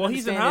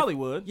 he's in understand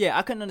Hollywood. Yeah,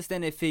 I couldn't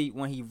understand if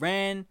when he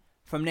ran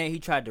from there, he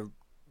tried to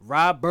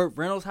rob Burt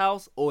Reynolds'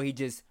 house, or he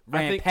just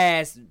ran think-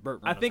 past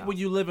Burt Reynolds' I think house. when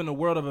you live in the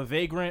world of a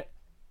vagrant,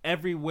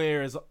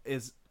 everywhere is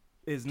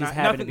not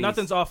happened to be-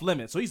 nothing's off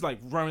limits. So he's like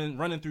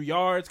running through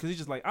yards because he's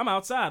just like, I'm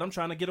outside, I'm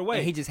trying to get away.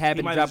 And he just happened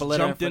to might drop have a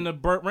letter in Jumped front- into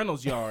Burt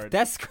Reynolds' yard.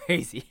 That's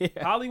crazy.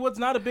 Hollywood's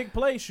not a big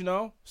place, you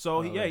know.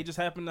 So right. he just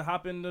happened to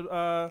hop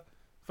into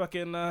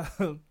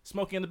fucking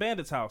Smokey and the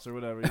Bandit's house or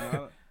whatever. You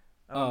know?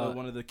 I don't know,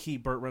 one of the key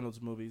Burt Reynolds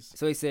movies.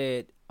 So he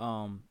said,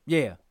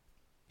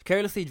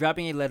 carelessly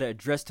dropping a letter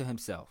addressed to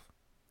himself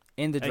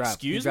in the driveway.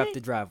 Excuse he dropped me?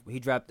 the driveway. He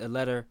dropped a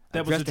letter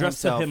That was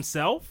addressed to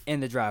himself. in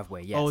the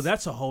driveway. Yes. Oh,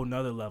 that's a whole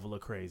nother level of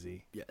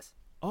crazy. yes.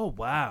 Oh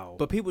wow.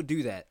 But people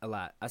do that a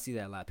lot. I see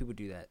that a lot. People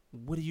do that.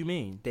 What do you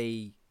mean?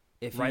 They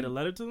Write a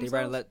letter to They themselves?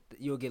 write a letter.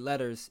 You'll get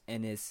letters,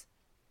 and it's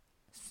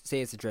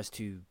addressed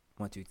to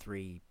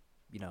 123,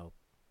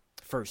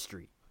 First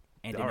Street,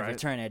 and then All the right.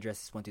 return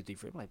address is 123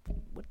 First. I'm like,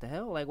 what the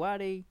hell? Like, why are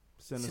they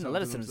Sending sending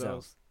letters to something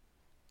themselves?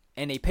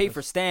 And they pay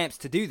for stamps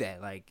to do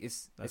that. Like,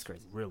 it's That's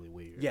crazy. really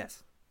weird.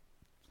 Yes.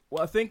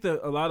 Well, I think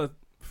that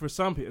for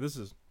some people, this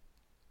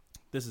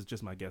is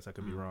just my guess. I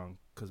could be wrong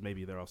because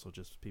maybe they're also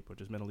just people are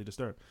just mentally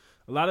disturbed.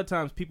 A lot of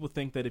times, people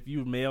think that if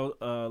you mail,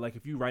 like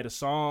if you write a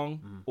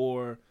song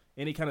or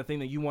any kind of thing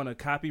that you want to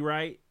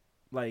copyright,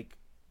 like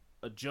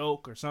a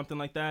joke or something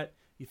like that,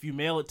 if you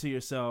mail it to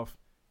yourself,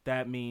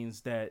 that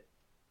means that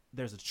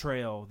there's a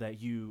trail that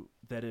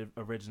it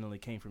originally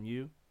came from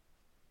you.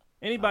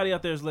 Anybody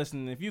out there is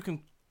listening, if you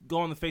can go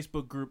on the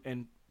Facebook group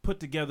and put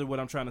together what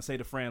I'm trying to say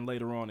to Fran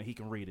later on and he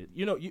can read it.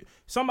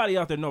 Somebody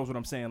out there knows what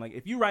I'm saying. Like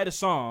if you write a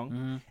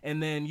song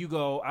and then you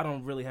go, I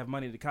don't really have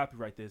money to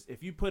copyright this.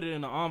 If you put it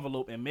in an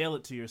envelope and mail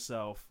it to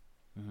yourself,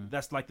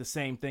 that's like the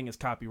same thing as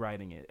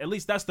copywriting it. At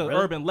least that's the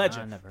Really? urban I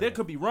legend. never heard There that.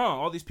 could be wrong.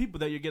 All these people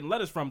that you're getting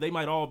letters from, they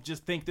might all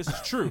just think this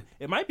is true.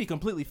 It might be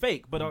completely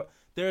fake, but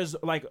there's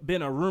like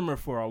been a rumor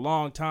for a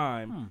long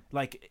time,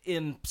 like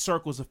in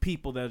circles of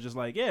people that are just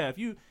like, yeah,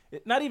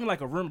 not even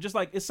like a rumor, just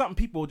like it's something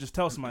people will just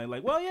tell somebody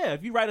like, well, yeah,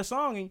 if you write a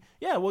song, and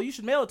you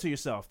should mail it to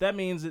yourself. That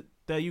means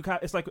that you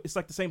it's like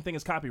the same thing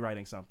as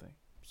copywriting something.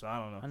 So I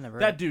don't know. I never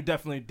That heard. dude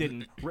definitely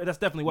didn't. That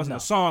definitely wasn't No. a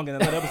song,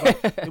 and that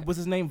was like, it was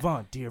his name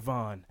Vaughn. Dear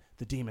Vaughn,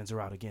 the demons are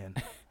out again.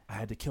 I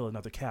had to kill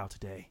another cow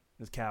today.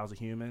 This cow's a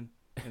human,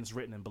 and it's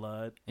written in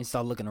blood. And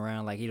start looking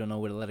around like he don't know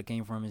where the letter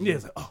came from. And Yeah,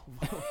 shit. it's like,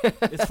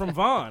 oh, it's from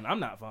Vaughn. I'm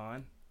not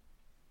Vaughn.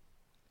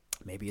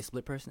 Maybe a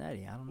split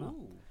personality. I don't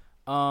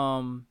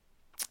know.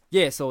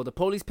 So the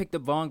police picked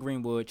up Vaughn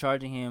Greenwood,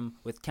 charging him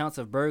with counts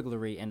of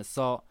burglary and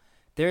assault.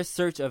 Their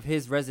search of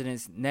his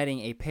residence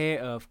netting a pair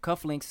of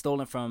cufflinks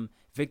stolen from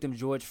victim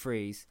George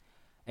Freeze.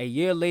 A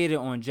year later,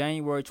 on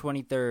January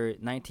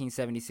 23rd,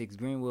 1976,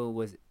 Greenwood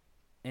was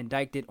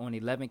indicted on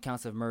 11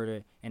 counts of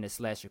murder and the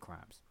slasher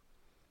crimes.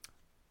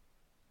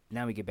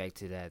 Now we get back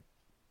to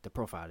the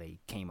profile they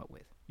came up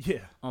with.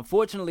 Yeah,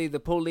 Unfortunately, the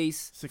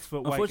police 6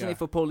 foot white Unfortunately guy.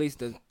 for police,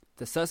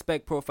 the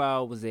suspect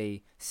profile was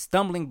a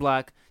stumbling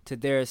block to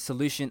their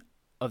solution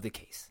of the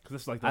case.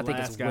 Because it's like the I think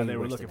last it's guy way they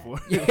were worse looking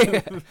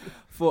than for. that.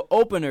 For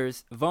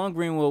openers, Vaughn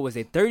Greenwood was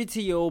a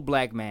 32-year-old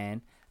black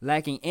man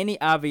lacking any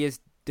obvious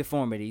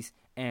deformities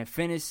and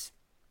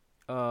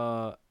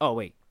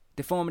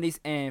deformities,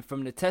 and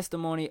from the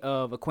testimony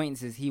of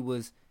acquaintances, he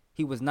was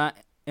not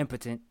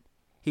impotent.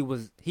 He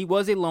was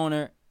a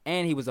loner,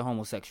 and he was a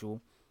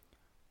homosexual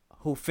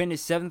who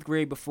finished 7th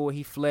grade before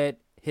he fled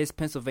his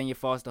Pennsylvania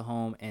foster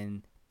home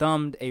and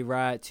thumbed a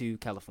ride to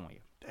California,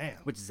 Damn.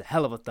 which is a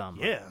hell of a thumb.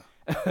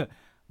 Yeah.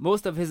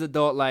 Most of his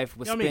adult life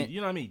was You know what I spent. mean?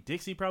 You know what I mean?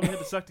 Dixie probably had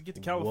to suck to get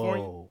to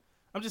California. Whoa.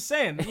 I'm just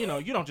saying, you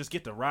don't just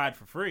get to ride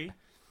for free.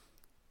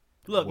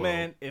 Look, Whoa.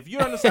 man, if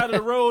you're on the side of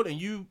the road and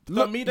you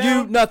Look, thumb me you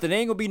down, nothing. There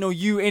ain't gonna be no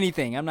you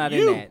anything. I'm not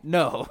You. in that.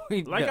 No.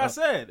 like No. I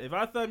said, if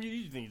I thumb you,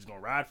 you think you're just going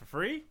to ride for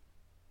free?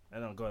 That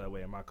don't go that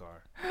way in my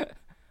car. All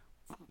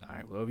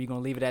right. Well, we're gonna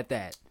leave it at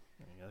that.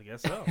 I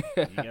guess so.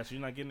 I guess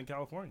you're not getting to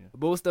California.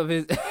 Most of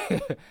his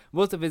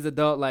most of his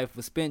adult life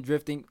was spent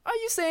drifting. Are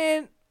you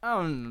saying? I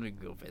don't know.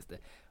 Go past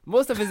that.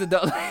 Most of his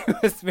adult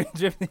life was spent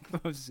drifting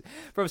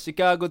from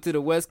Chicago to the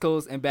West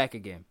Coast and back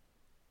again.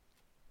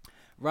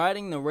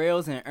 Riding the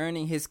rails and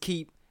earning his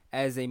keep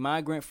as a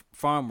migrant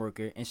farm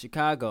worker in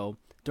Chicago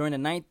during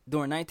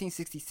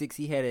 1966,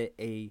 he had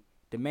a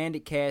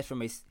demanded cash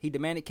from a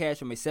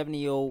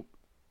 70-year-old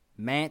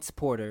Mance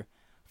Porter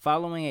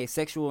following a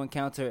sexual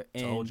encounter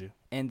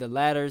in the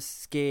latter's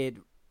Skid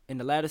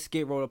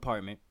Row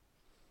apartment.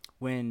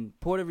 When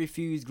Porter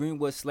refused,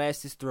 Greenwood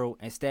slashed his throat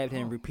and stabbed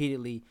him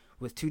repeatedly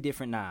with 2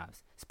 different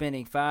knives,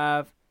 spending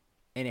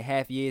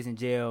 5.5 years in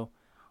jail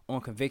on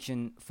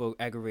conviction for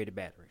aggravated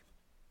battery.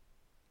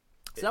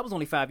 So that was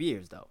only 5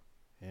 years, though.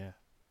 Yeah.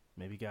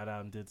 Maybe got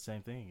out and did the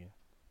same thing again.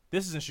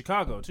 This is in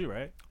Chicago, too,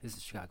 right? This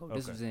is Chicago. Okay.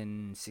 This was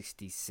in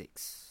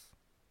 66.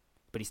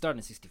 But he started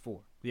in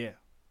 64. Yeah.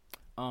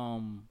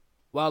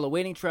 While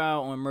awaiting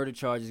trial on murder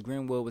charges,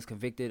 Greenwood was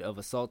convicted of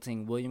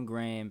assaulting William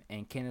Graham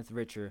and Kenneth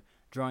Richer,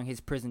 drawing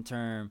his prison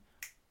term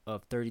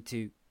of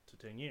 32 To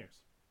 10 years.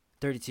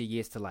 32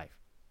 years to life.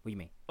 What do you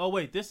mean? Oh,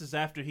 wait. This is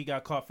after he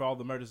got caught for all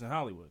the murders in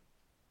Hollywood.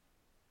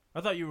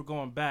 I thought you were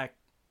going back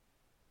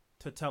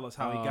to tell us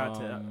how he got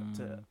to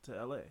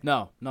L.A.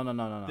 No.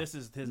 This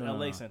is his No,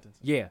 L.A. no. sentence.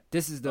 Yeah,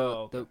 this is the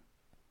okay.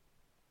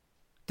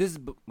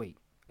 wait.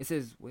 It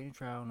says waiting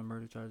trial on the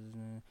murder charges.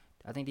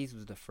 I think these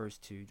was the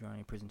first 2,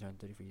 drawing prison term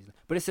 34 years.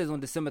 But it says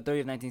on December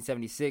 30th,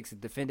 1976, the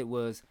defendant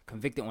was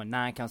convicted on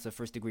 9 counts of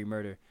first-degree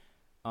murder.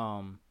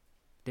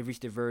 They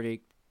reached a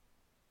verdict.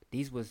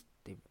 So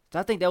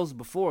I think that was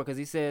before, because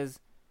he says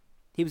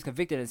he was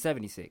convicted in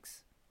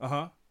 76. Uh-huh.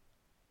 Let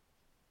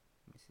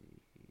me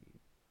see.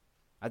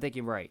 I think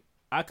you're right.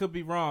 I could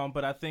be wrong,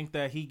 but I think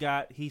that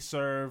he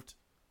served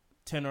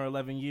 10 or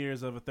 11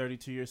 years of a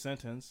 32-year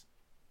sentence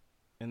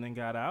and then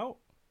got out.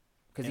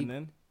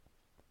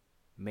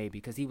 Maybe,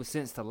 because he was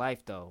sentenced to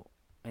life, though,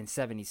 in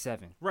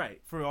 77. Right,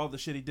 for all the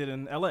shit he did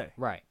in L.A.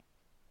 Right.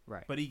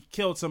 But he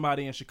killed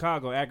somebody in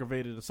Chicago,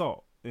 aggravated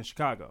assault in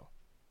Chicago.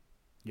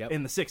 Yep.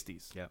 In the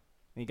 60s. Yep.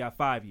 And he got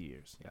 5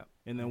 years. Yep.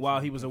 And then while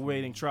he was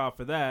awaiting trial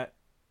for that,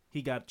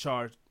 he got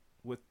charged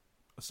with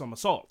some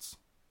assaults.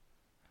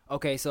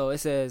 Okay, so it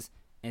says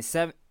in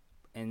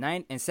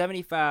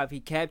 75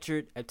 he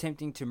captured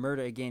attempting to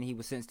murder again. He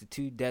was sentenced to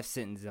 2 death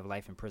sentences of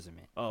life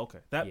imprisonment. Oh, okay.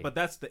 Yeah. But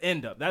that's the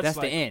end of. That's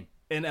the like end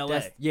in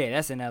L.A.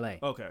 That's in L.A.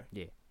 Okay.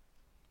 Yeah.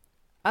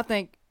 I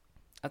think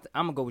I'm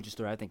gonna go with your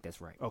story. I think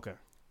that's right. Okay.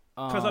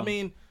 Because I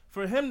mean,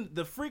 for him,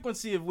 the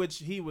frequency of which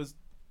he was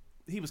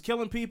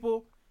killing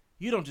people,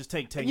 you don't just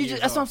take 10 years.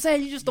 That's what I'm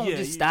saying. You just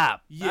don't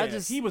stop. Yeah,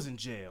 he was in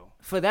jail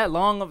for that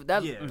long of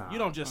that. Yeah, nah, you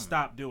don't just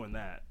stop doing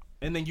that,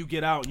 and then you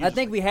get out. And I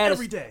think we had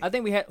every day. I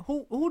think we had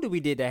who did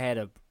we did that had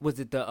a was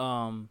it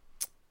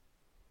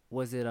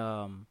what's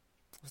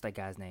that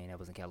guy's name that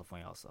was in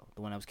California also,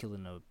 the one that was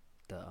killing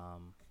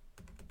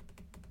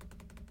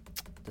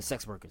the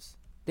sex workers.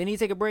 Didn't he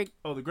take a break?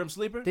 Oh, the Grim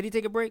Sleeper? Did he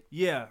take a break?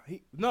 Yeah.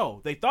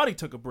 They thought he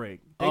took a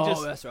break.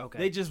 That's right. Okay.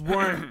 They just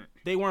weren't.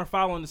 They weren't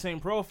following the same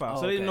profile,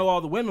 so they didn't know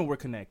all the women were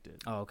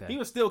connected. Oh, okay. He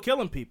was still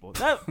killing people.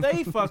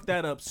 They fucked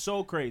that up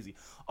so crazy.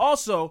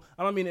 Also,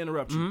 I don't mean to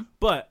interrupt you,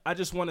 but I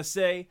just want to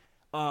say,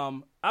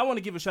 I want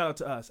to give a shout out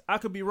to us. I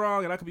could be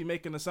wrong and I could be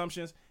making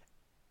assumptions,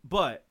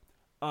 but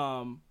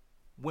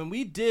when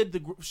we did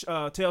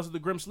the Tales of the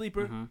Grim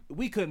Sleeper,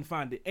 we couldn't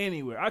find it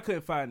anywhere. I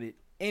couldn't find it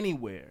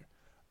anywhere.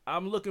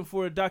 I'm looking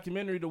for a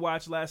documentary to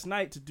watch last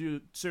night to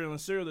do Serial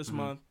and Serial this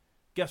month.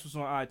 Guess what's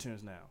on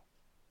iTunes now?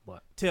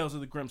 What? Tales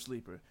of the Grim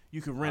Sleeper.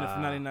 You can rent it for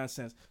 99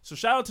 cents. So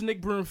shout out to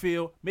Nick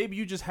Broomfield. Maybe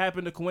you just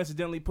happened to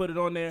coincidentally put it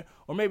on there,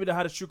 or maybe the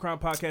Hottest True Crime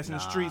Podcast in the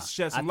Streets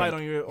shed some light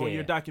on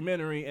your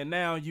documentary, and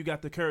now you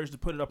got the courage to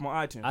put it up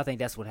on iTunes. I think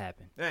that's what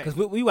happened. Hey. Because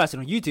we watched it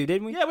on YouTube,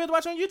 didn't we? Yeah, we had to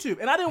watch it on YouTube,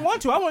 and I didn't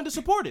want to. I wanted to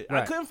support it.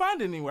 Right. I couldn't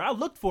find it anywhere. I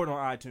looked for it on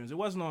iTunes. It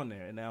wasn't on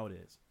there, and now it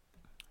is.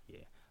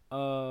 Yeah.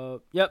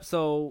 Yep.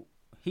 So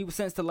he was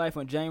sentenced to life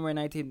on January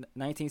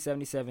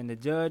 1977. The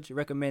judge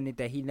recommended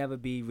that he never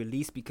be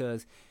released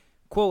because,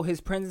 quote,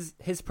 his presence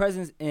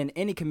in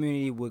any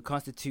community would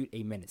constitute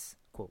a menace,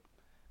 quote.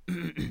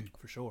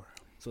 For sure.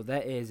 So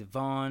that is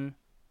Vaughn.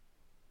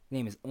 His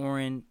name is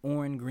Orrin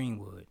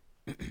Greenwood,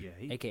 Yeah,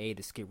 a.k.a.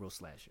 the Skid Row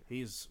Slasher.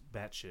 he's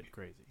batshit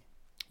crazy.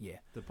 Yeah.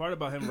 The part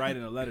about him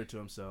writing a letter to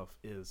himself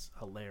is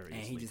hilarious.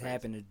 And he just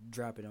happened to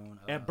drop it on.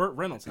 At Burt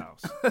Reynolds'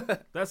 house.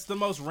 That's the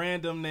most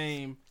random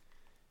name.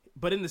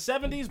 But in the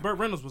 70s, Burt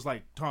Reynolds was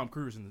like Tom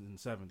Cruise in the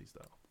 70s,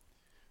 though.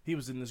 He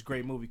was in this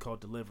great movie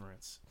called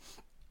Deliverance.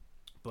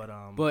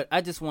 But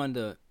I just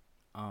wanted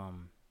to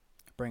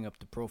bring up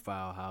the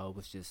profile, how it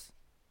was just.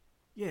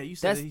 Yeah, you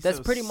said that's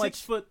pretty much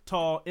 6 foot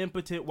tall,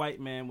 impotent white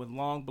man with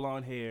long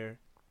blonde hair.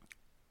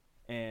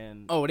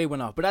 And oh, they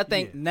went off. But I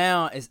think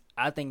now is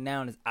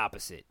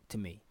opposite to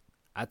me.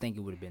 I think it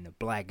would have been the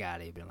black guy.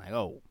 They'd been like,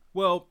 oh.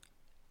 Well,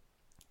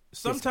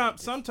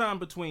 sometime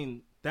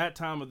between that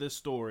time of this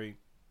story,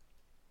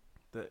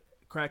 the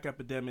crack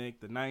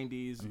epidemic, the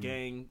 90s,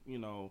 gang,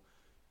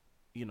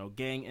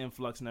 gang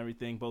influx and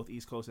everything, both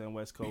East Coast and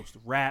West Coast,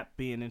 rap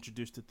being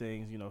introduced to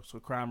things, so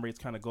crime rates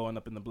kind of going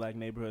up in the black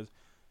neighborhoods.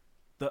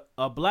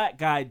 A black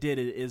guy did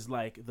it is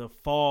like the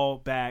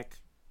fallback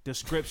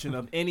description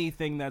of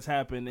anything that's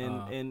happened,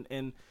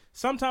 and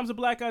sometimes a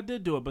black guy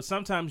did do it, but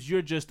sometimes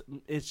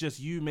it's just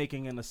you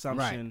making an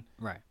assumption,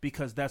 right?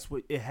 Because that's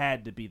what it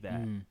had to be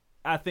that.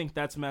 I think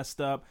that's messed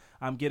up.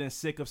 I'm getting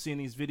sick of seeing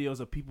these videos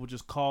of people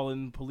just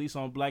calling police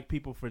on black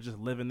people for just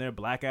living their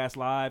black ass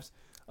lives.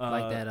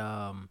 Like that.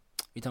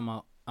 You talking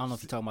about? I don't know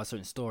if you're talking about a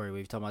certain story. Where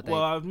you talking about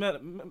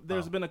that? Well,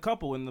 there's been a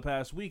couple in the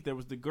past week. There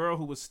was the girl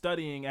who was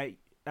studying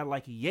at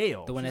like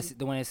Yale. The one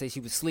that said she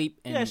was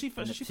asleep. And, yeah, she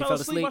fell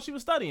asleep while she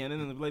was studying,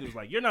 and then the lady was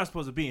like, "You're not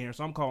supposed to be in here,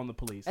 so I'm calling the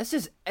police." It's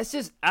just.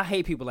 I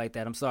hate people like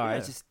that. I'm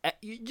sorry. Yeah.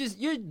 It's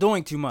you're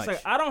doing too much.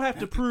 It's like, I don't have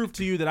to prove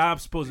to you that I'm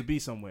supposed to be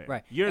somewhere.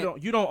 Right. You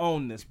don't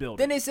own this building.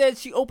 Then they said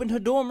she opened her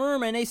dorm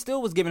room, and they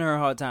still was giving her a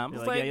hard time.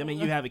 It's like, yeah, I mean,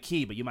 you have a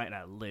key, but you might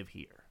not live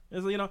here.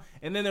 It's,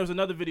 and then there was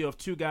another video of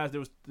two guys.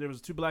 There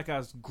was two black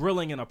guys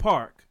grilling in a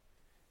park.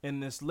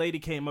 And this lady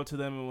came up to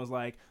them and was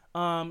like,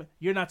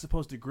 you're not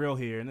supposed to grill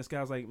here. And this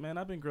guy was like, man,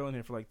 I've been grilling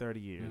here for like 30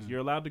 years.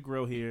 You're allowed to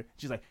grill here.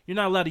 She's like, you're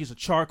not allowed to use a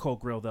charcoal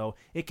grill, though.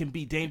 It can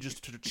be dangerous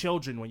to the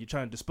children when you're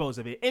trying to dispose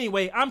of it.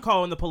 Anyway, I'm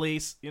calling the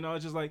police.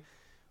 It's just like,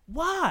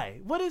 why?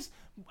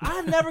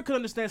 I never could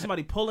understand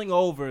somebody pulling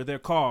over their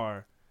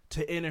car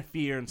to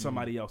interfere in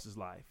somebody else's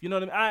life. You know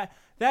what I mean?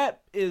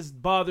 That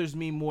bothers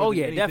me more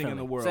than anything definitely. in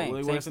the world. Same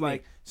Where it's for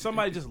like me.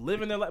 somebody just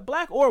living their life,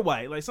 black or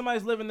white. Like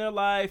somebody's living their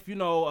life,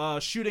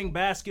 shooting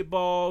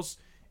basketballs,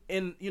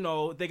 and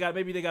they got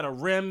a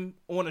rim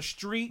on a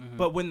street,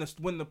 but when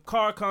the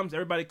car comes,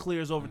 everybody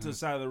clears over to the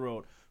side of the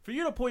road. For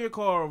you to pull your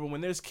car over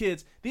when there's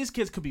kids, these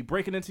kids could be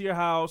breaking into your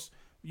house,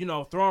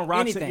 throwing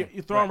rocks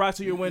rocks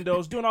at your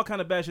windows, doing all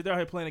kind of bad shit. They're out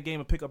here playing a game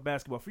of pickup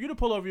basketball. For you to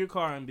pull over your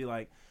car and be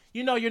like,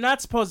 you're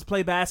not supposed to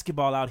play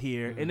basketball out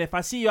here, and if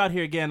I see you out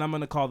here again, I'm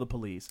going to call the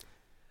police.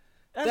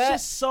 That's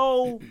just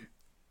so...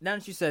 Now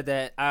that you said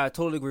that, I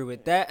totally agree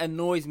with that.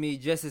 Annoys me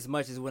just as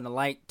much as when the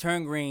light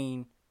turned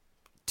green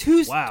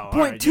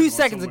 2.2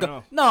 seconds ago.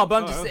 else. No,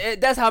 but I'm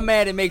just... That's how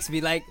mad it makes me.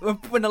 Like,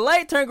 when the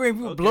light turned green,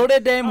 people blow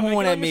that damn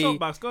horn at me.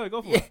 Go ahead,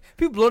 go for it.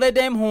 People blow that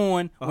damn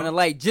horn when the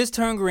light just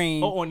turned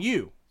green. Oh, on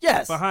you?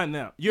 Yes. Behind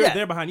them.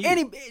 They're behind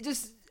you.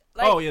 Just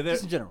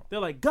in general. They're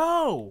like,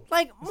 go.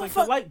 Like,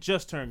 the light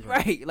just turned green.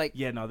 Right. Like,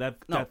 yeah, no, that's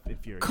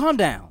infuriating. Calm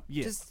down.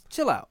 Yeah. Just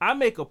chill out. I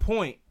make a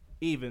point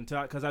even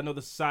because I know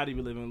the society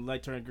we live in. When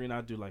light turn green, I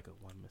do like a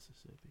 1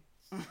 Mississippi,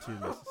 2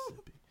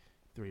 Mississippi,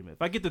 3 Mississippi.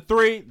 If I get to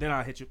 3, then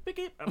I'll hit you. Beep,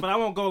 beep. But I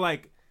won't go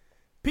like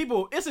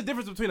people. It's a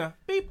difference between a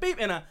beep beep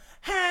and a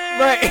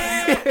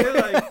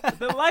right. Like,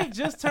 the light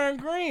just turned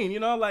green.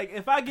 Like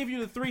if I give you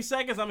the 3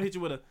 seconds, I'm gonna hit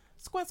you with a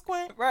squint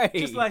squint. Right.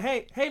 Just like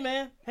hey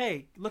man,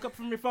 hey, look up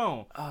from your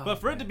phone. But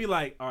for it to be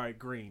like, all right,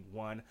 green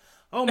 1.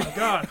 Oh my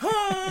God.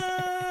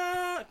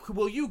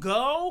 Will you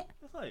go?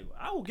 It's like,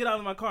 I will get out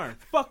of my car and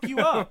fuck you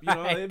up.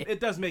 It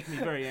does make me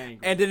very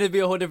angry. And then it'd be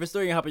a whole different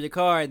story. You hop in your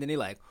car, and then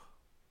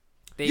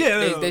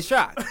they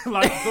shocked.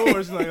 Like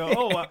doors, like,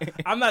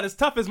 I'm not as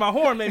tough as my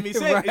horn made me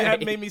seem. Right.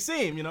 It made me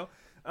seem,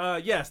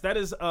 Yes, that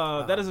is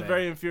a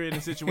very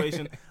infuriating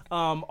situation.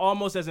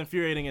 Almost as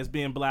infuriating as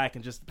being black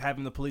and just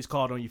having the police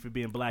called on you for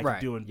being black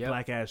and doing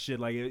black ass shit.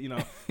 Like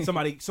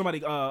somebody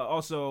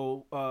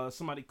called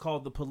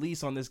the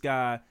police on this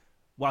guy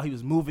while he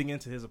was moving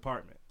into his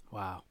apartment.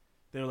 Wow.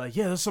 They were like,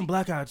 yeah, there's some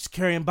black guy just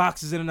carrying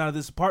boxes in and out of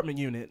this apartment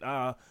unit.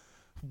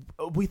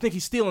 We think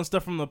he's stealing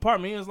stuff from the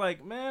apartment. He was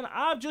like, man,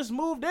 I've just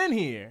moved in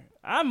here.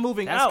 I'm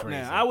moving out crazy.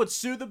 now. I would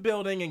sue the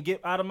building and get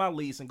out of my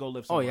lease and go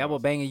live somewhere I will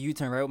else. bang a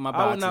U-turn right with my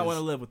boxes. I would not want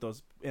to live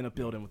with in a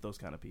building with those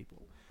kind of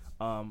people.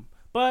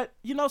 But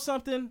you know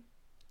something?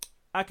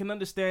 I can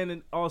understand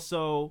and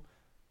also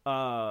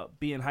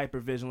being hyper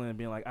vigilant and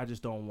being like, I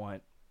just don't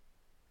want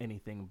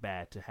anything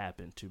bad to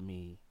happen to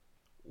me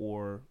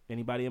or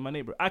anybody in my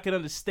neighborhood. I can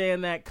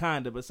understand that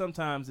kind of, but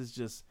sometimes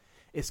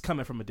it's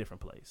coming from a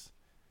different place.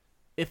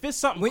 If it's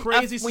something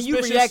crazy when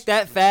suspicious, you react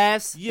that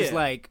fast, yeah. It's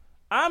like,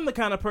 I'm the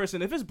kind of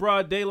person, if it's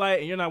broad daylight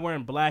and you're not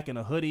wearing black and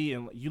a hoodie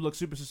and you look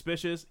super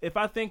suspicious, if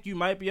I think you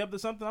might be up to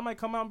something, I might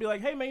come out and be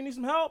like, hey man, you need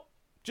some help?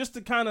 Just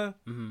to kind of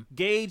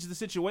gauge the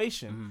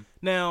situation.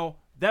 Now,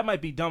 that might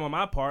be dumb on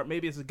my part.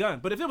 Maybe it's a gun.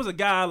 But if it was a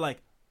guy like,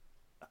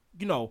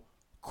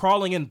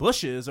 crawling in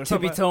bushes or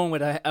something. tippy-toeing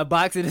with a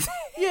box in his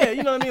Yeah,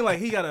 you know what I mean? Like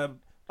he got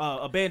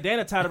a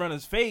bandana tied around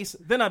his face.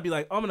 Then I'd be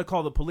like, I'm going to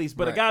call the police.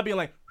 But a guy being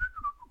like,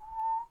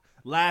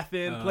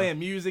 laughing, playing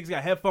music, he's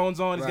got headphones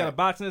on, he's got a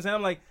box in his hand.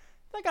 I'm like,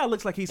 that guy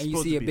looks like he's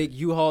supposed to be. And you see a big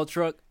U-Haul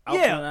truck out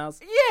front of the house.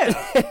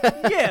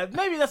 Yeah,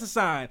 maybe that's a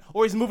sign.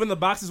 Or he's moving the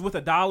boxes with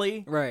a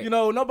dolly. Right.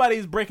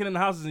 Nobody's breaking in the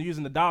houses and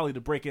using the dolly to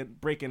break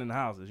in the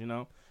houses,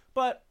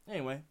 But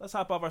anyway, let's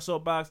hop off our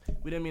soapbox.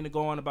 We didn't mean to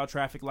go on about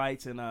traffic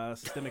lights and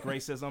systemic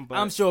racism, but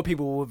I'm sure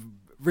people will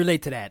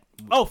relate to that.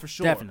 Oh, for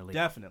sure.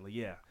 Definitely,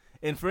 yeah.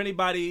 And for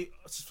anybody,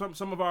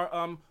 some of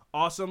our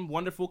awesome,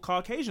 wonderful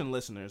Caucasian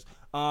listeners,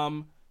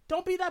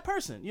 don't be that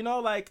person.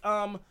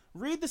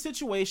 Read the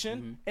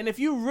situation, and if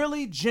you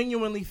really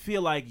genuinely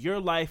feel like your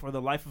life or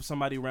the life of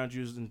somebody around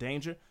you is in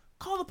danger,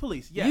 call the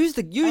police. Yes. Use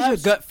your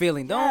gut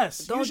feeling. Don't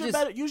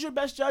use your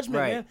best judgment,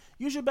 Right. man.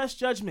 Use your best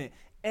judgment.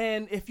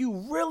 And if you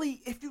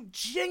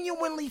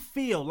genuinely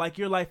feel like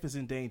your life is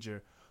in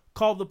danger,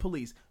 call the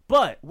police.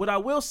 But what I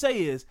will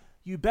say is,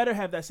 you better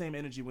have that same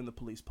energy when the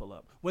police pull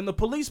up. When the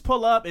police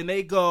pull up and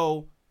they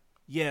go,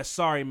 yeah,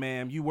 sorry,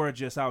 ma'am, you were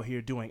just out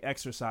here doing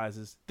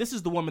exercises. This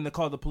is the woman that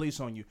called the police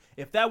on you.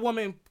 If that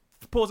woman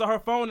pulls out her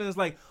phone and is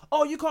like,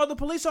 oh, you called the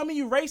police on me,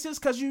 you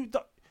racist, because you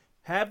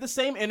have the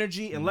same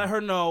energy and let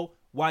her know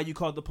why you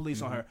called the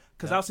police on her.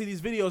 Because I'll see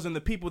these videos and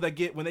the people that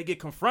when they get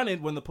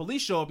confronted, when the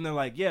police show up and they're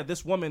like, yeah,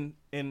 this woman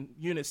in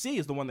Unit C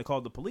is the one that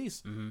called the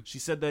police. She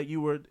said that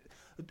you were,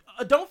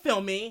 don't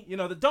film me.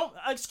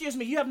 Excuse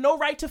me, you have no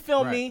right to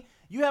film me.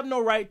 You have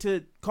no right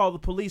to call the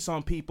police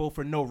on people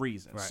for no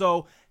reason. Right.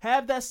 So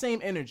have that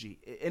same energy.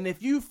 And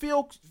if you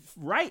feel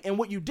right in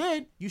what you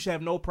did, you should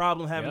have no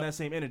problem having that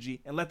same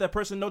energy and let that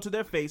person know to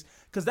their face,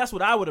 because that's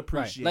what I would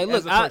appreciate. Like, look,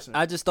 as a person.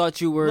 I just thought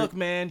you were. Look,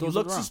 man, you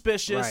look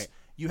suspicious. Right.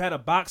 You had a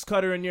box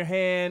cutter in your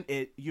hand.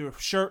 Your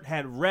shirt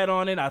had red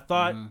on it. I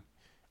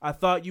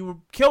thought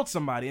you killed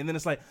somebody. And then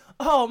it's like,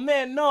 oh,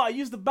 man, no, I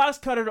used the box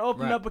cutter to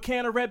open up a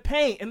can of red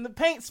paint, and the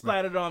paint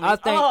splattered on me. I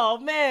think oh,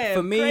 man,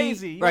 for me,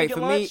 crazy. You right, get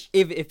for lunch?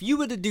 me, if you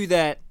were to do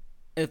that,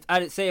 if I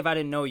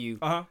didn't know you,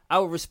 I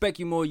would respect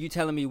you more. You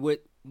telling me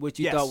what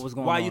you thought was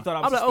going on. Why you thought I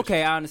was I'm like, suspicious.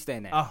 okay, I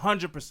understand that.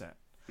 100%.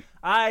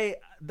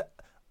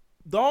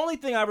 The only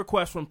thing I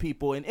request from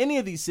people in any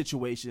of these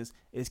situations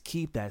is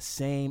keep that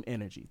same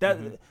energy. That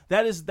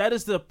is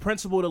the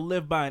principle to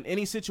live by in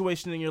any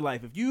situation in your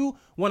life. If you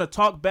want to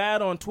talk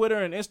bad on Twitter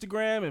and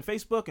Instagram and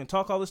Facebook and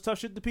talk all this tough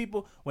shit to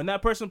people, when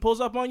that person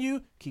pulls up on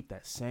you, keep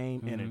that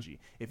same energy.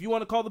 If you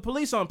want to call the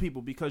police on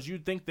people because you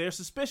think they're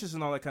suspicious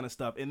and all that kind of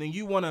stuff, and then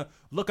you want to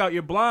look out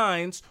your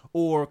blinds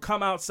or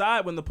come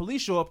outside when the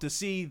police show up to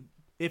see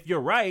if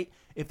you're right,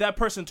 if that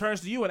person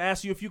turns to you and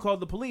asks you if you called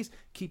the police,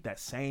 keep that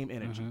same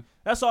energy.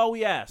 That's all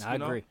we ask. I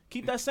agree.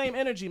 Keep that same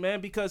energy, man,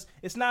 because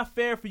it's not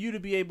fair for you to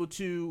be able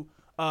to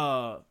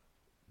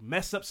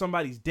mess up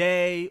somebody's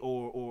day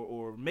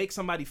or make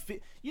somebody feel.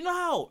 You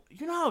know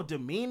how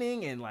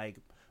demeaning and like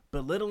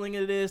belittling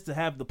it is to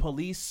have the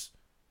police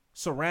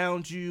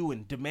surround you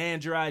and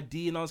demand your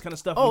ID and all this kind of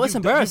stuff. Oh, it's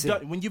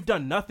embarrassing. When you've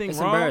done nothing it's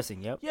wrong. It's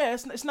embarrassing, yep. Yeah,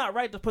 it's not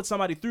right to put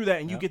somebody through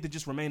that and you get to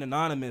just remain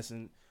anonymous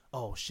and,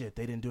 oh, shit,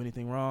 they didn't do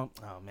anything wrong?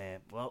 Oh, man.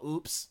 Well,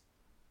 oops.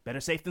 Better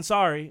safe than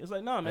sorry. It's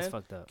like, no, man. That's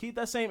fucked up. Keep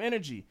that same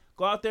energy.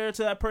 Go out there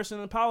to that person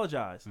and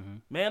apologize.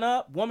 Man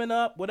up, woman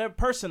up, whatever,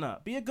 person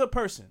up. Be a good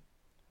person.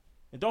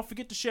 And don't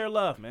forget to share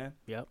love, man.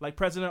 Yep. Like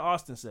President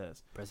Austin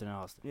says. President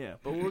Austin. Yeah.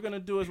 But what we're going to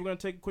do is we're going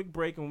to take a quick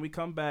break. And when we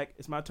come back,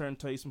 it's my turn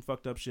to tell you some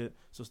fucked up shit.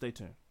 So stay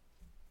tuned.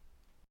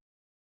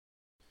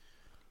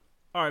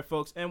 All right,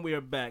 folks, and we are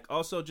back.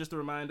 Also, just a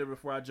reminder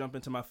before I jump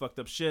into my fucked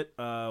up shit,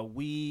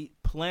 we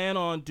plan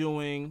on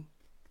doing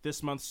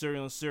this month's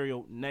Cereal and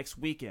Cereal next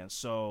weekend.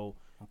 So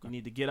you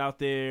need to get out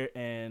there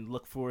and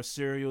look for a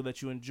cereal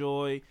that you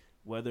enjoy,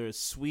 whether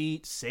it's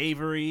sweet,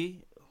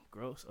 savory.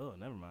 Gross. Oh,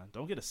 never mind.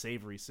 Don't get a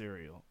savory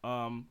cereal.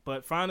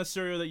 But find a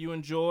cereal that you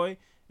enjoy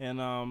and,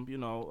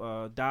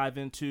 dive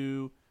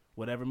into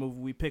whatever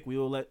movie we pick. We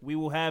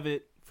will have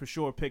it for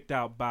sure picked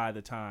out by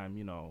the time,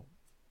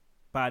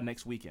 by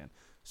next weekend.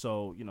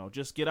 So,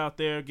 just get out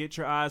there, keep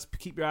your eyes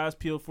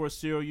peeled for a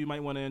cereal you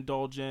might want to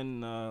indulge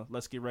in.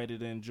 Let's get ready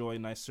to enjoy a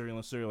nice Cereal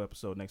and Cereal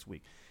episode next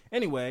week.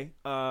 Anyway,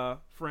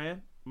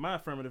 Fran, my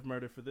affirmative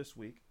murder for this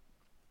week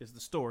is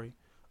the story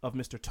of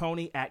Mr.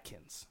 Tony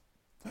Atkins.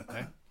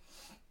 Okay.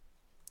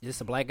 Is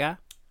this a black guy?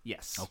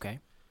 Yes.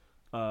 Okay.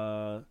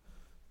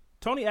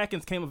 Tony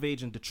Atkins came of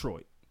age in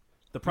Detroit.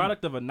 The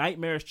product of a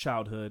nightmarish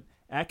childhood,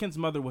 Atkins'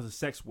 mother was a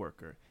sex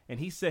worker,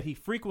 and he said he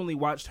frequently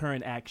watched her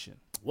in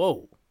action.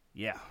 Whoa.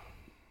 Yeah.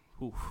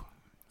 Oof.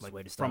 Like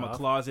way to start from a off.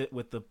 closet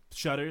with the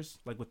shutters,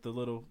 like with the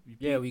little...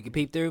 Yeah, we can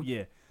peep through?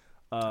 Yeah.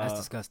 That's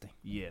disgusting.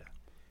 Yeah.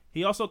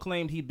 He also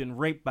claimed he'd been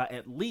raped by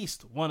at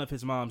least one of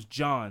his mom's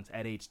Johns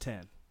at age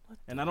 10.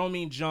 And I don't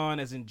mean John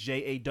as in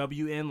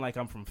J-A-W-N, like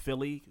I'm from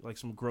Philly, like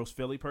some gross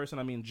Philly person.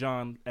 I mean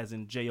John as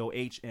in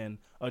J-O-H-N,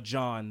 a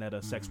John that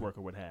a sex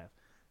worker would have.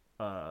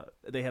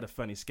 They had a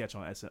funny sketch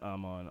on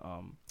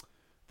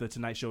The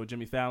Tonight Show with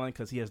Jimmy Fallon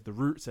because he has the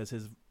Roots as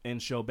his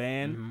in-show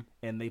band,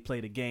 and they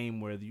played a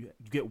game where you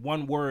get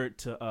one word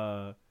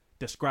to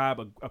describe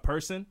a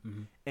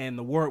person, and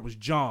the word was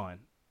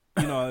John.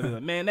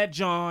 Man, that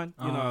John.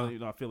 You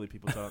know, Philly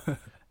people talk.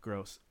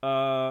 Gross.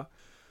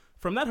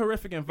 From that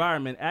horrific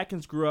environment,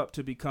 Atkins grew up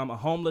to become a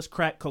homeless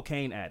crack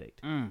cocaine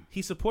addict.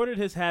 He supported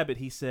his habit,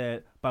 he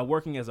said, by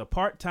working as a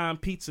part-time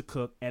pizza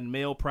cook and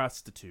male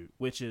prostitute,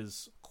 which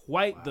is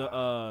quite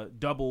the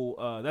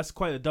double. That's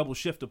quite a double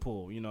shift to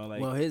pull.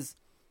 Well,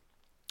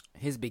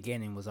 his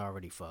beginning was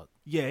already fucked.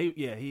 Yeah,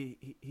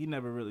 he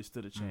never really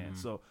stood a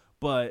chance. So,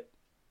 but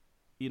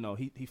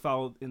he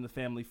followed in the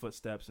family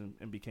footsteps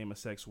and became a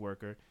sex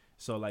worker.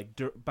 So, like,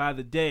 by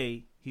the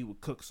day he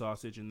would cook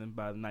sausage, and then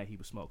by the night he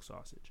would smoke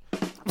sausage.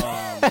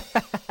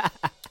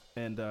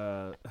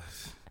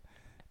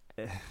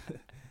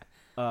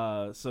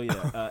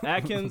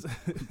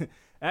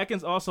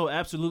 Atkins also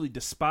absolutely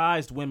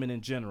despised women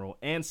in general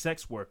and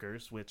sex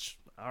workers, which,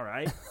 all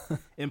right,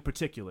 in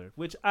particular,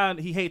 which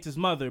he hates his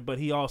mother, but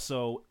he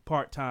also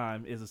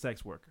part-time is a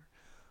sex worker.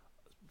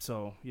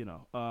 So,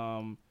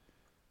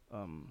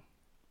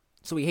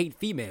 So he hates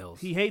females.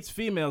 he hates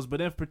females,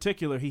 but in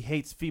particular, he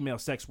hates female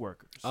sex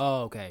workers.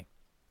 Oh, okay.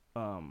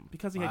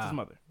 Because he hates his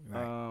mother.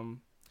 Right.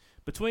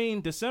 Between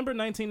December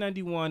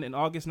 1991 and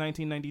August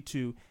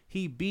 1992,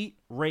 he beat,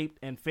 raped,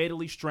 and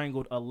fatally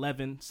strangled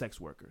 11 sex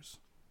workers.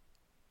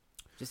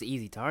 Just an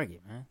easy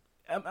target, man.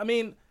 I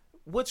mean,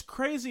 what's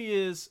crazy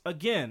is,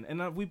 again,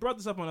 and we brought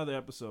this up on other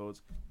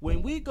episodes,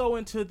 when we go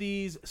into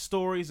these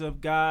stories of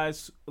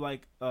guys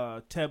like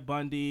Ted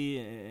Bundy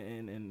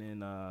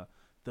and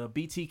the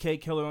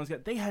BTK killer,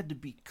 they had to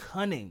be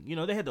cunning.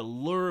 They had to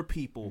lure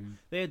people. Mm-hmm.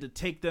 They had to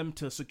take them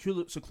to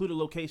secluded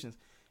locations.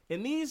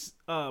 In these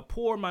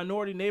poor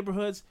minority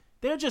neighborhoods,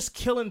 they're just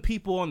killing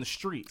people on the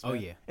streets. Oh,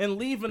 man, yeah. and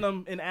leaving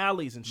them in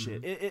alleys and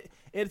shit. Mm-hmm.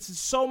 It's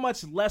so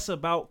much less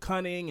about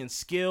cunning and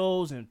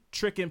skills and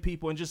tricking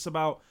people and just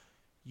about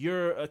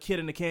you're a kid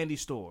in a candy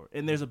store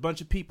and there's a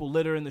bunch of people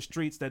littering the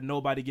streets that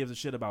nobody gives a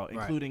shit about,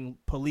 including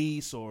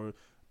police or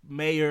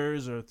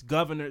mayors or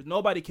governors.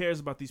 Nobody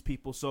cares about these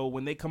people. So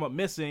when they come up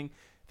missing,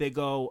 they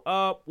go,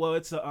 well,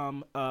 it's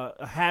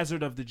a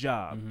hazard of the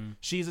job. Mm-hmm.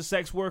 She's a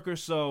sex worker,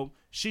 so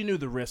she knew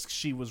the risks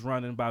she was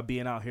running by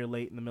being out here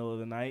late in the middle of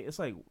the night. It's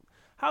like,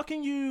 how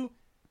can you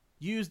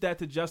use that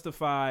to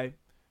justify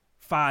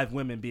 5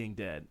 women being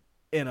dead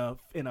in a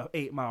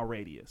 8-mile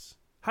radius?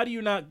 How do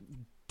you not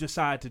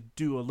decide to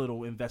do a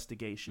little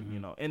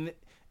investigation? Mm-hmm.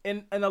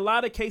 And in a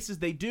lot of cases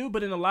they do,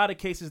 but in a lot of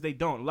cases they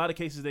don't. In a lot of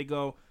cases they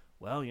go,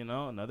 well,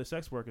 another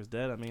sex worker's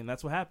dead. I mean,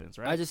 that's what happens,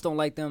 right? I just don't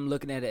like them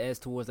looking at it as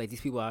towards like these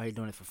people out here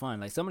doing it for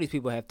fun. Like some of these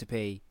people have to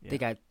pay.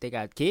 Yeah. They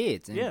got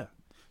kids. And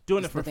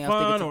doing it for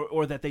fun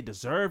or that they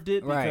deserved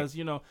it, because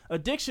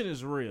addiction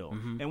is real.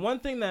 Mm-hmm. And one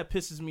thing that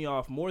pisses me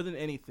off more than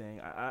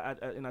anything, I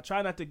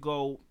try not to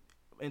go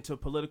into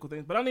political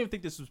things, but I don't even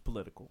think this was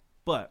political.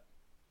 But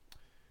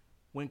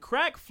when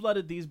crack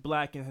flooded these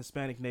black and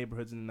Hispanic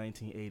neighborhoods in the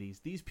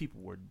 1980s, these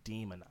people were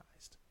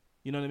demonized.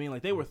 You know what I mean?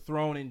 Like they were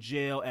thrown in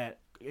jail at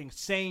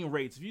insane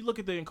rates. If you look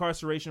at the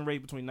incarceration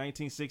rate between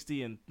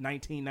 1960 and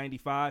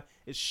 1995,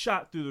 it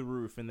shot through the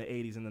roof in the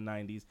 80s and the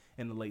 90s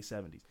and the late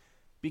 70s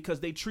because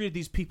they treated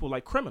these people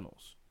like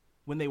criminals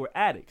when they were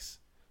addicts.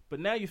 But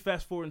now you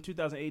fast forward in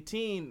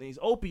 2018, these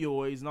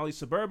opioids and all these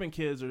suburban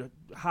kids are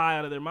high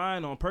out of their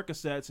mind on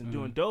Percocets and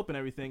doing dope and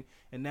everything.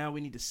 And now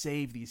we need to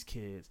save these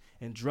kids.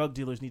 And drug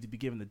dealers need to be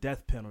given the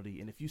death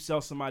penalty. And if you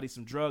sell somebody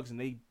some drugs and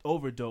they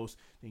overdose,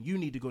 then you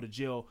need to go to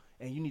jail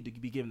and you need to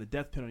be given the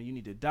death penalty. You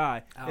need to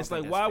die. It's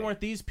like, why weren't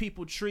these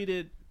people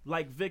treated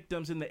like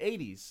victims in the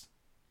 80s?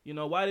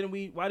 Why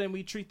didn't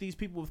we treat these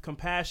people with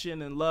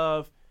compassion and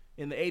love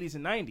in the 80s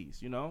and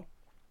 90s?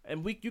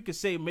 And you could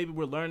say maybe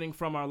we're learning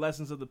from our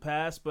lessons of the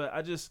past, but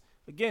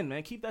again,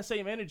 man, keep that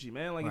same energy,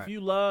 man. Like if you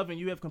love and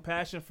you have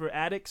compassion for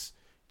addicts,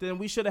 then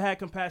we should have had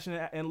compassion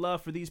and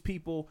love for these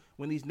people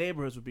when these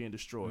neighborhoods were being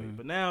destroyed. Mm.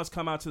 But now it's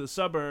come out to the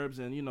suburbs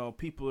and,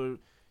 people are,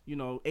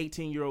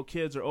 18-year-old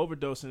kids are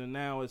overdosing and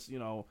now it's,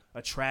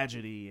 a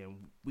tragedy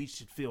and we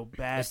should feel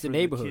bad it's for the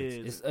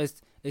neighborhoods.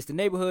 kids. It's the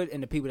neighborhood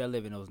and the people that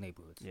live in those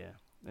neighborhoods. Yeah,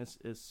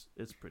 it's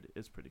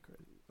pretty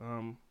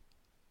crazy.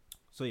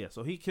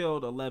 So he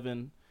killed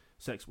 11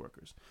 sex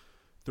workers.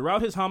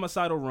 Throughout his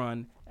homicidal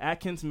run,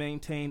 Atkins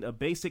maintained a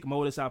basic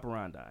modus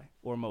operandi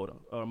or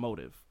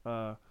motive.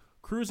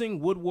 Cruising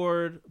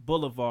Woodward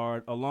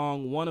Boulevard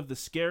along one of the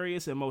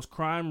scariest and most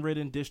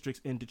crime-ridden districts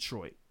in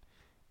Detroit.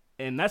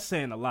 And that's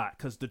saying a lot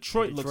because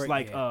Detroit looks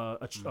like a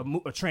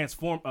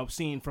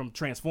scene from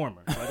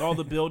Transformers. Like all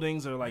the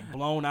buildings are like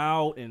blown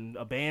out and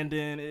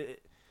abandoned.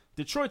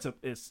 Detroit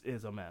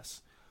is a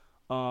mess.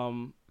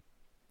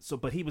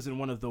 But he was in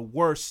one of the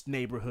worst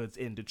neighborhoods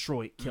in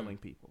Detroit, killing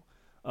people.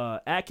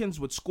 Atkins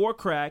would score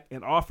crack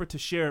and offer to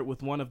share it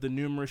with one of the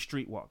numerous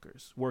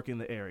streetwalkers working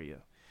the area.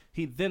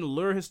 He'd then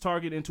lure his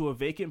target into a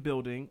vacant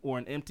building or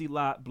an empty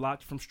lot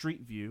blocked from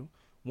street view.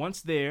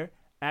 Once there,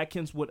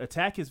 Atkins would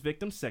attack his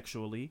victims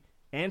sexually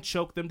and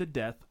choke them to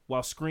death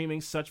while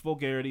screaming such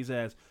vulgarities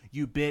as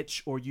 "you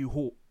bitch" or "you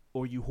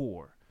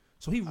whore."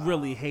 So he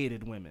really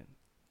hated women,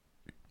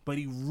 but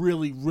he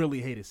really,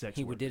 really hated sex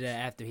workers. He did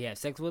that after he had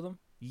sex with them?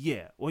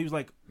 Yeah. Well, he was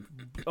like,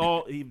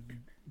 he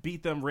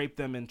beat them, raped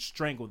them, and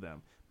strangled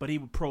them. But he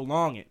would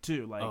prolong it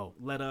too, like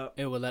let up.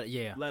 It would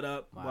let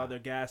up wow. while they're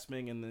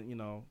gasping, and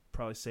then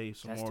probably say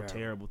some That's more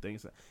terrible. terrible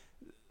things.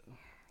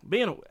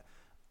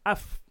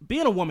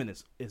 Being a woman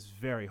is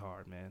very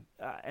hard, man.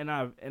 And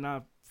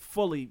I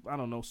fully I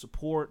don't know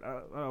support.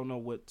 I don't know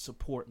what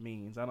support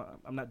means. I'm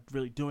not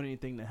really doing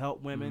anything to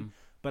help women,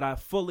 but I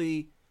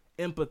fully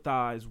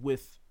empathize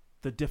with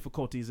the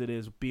difficulties it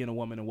is being a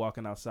woman and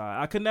walking outside.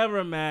 I could never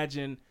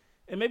imagine.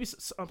 And maybe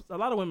a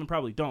lot of women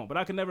probably don't, but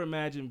I could never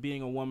imagine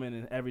being a woman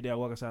and every day I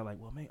walk outside like,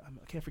 well,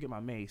 I can't forget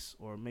my mace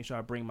or make sure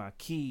I bring my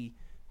key,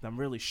 the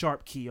really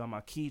sharp key on my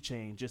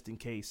keychain just in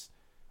case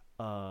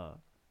I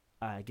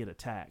get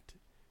attacked.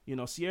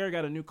 Sierra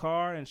got a new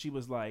car and she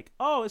was like,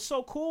 oh, it's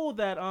so cool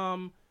that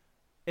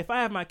if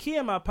I have my key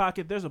in my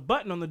pocket, there's a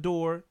button on the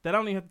door that I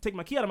don't even have to take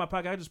my key out of my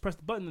pocket. I just press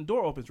the button and the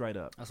door opens right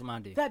up. That's what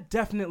mine did. That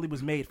definitely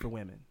was made for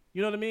women.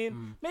 You know what I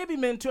mean? Maybe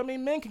men too. I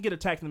mean, men can get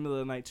attacked in the middle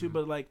of the night too,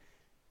 but like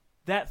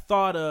that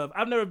thought of,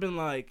 I've never been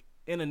like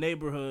in a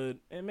neighborhood,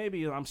 and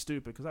maybe I'm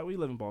stupid because we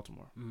live in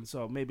Baltimore,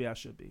 so maybe I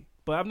should be.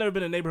 But I've never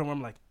been in a neighborhood where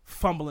I'm like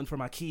fumbling for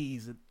my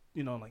keys, and,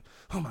 you know, like,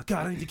 oh my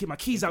God, I need to get my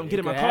keys out and get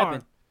in my could car.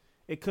 happen.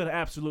 It could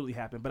absolutely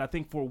happen, but I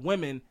think for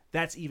women,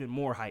 that's even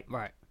more heightened.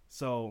 Right.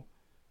 So,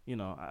 you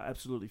know, I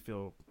absolutely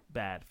feel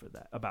bad for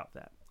that, about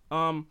that.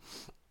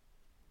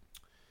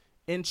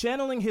 In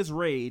channeling his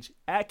rage,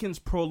 Atkins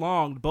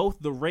prolonged both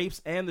the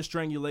rapes and the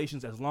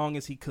strangulations as long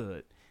as he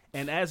could.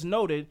 And as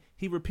noted,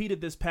 he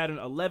repeated this pattern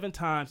 11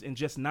 times in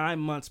just 9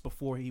 months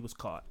before he was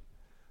caught.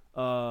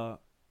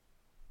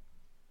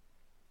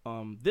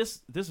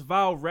 This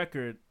vile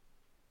record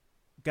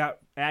got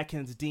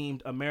Atkins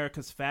deemed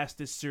America's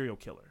fastest serial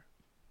killer.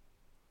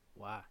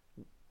 Why?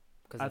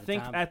 I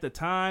think at the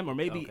time, or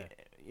maybe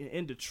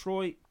in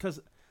Detroit, because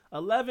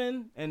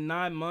 11 and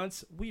 9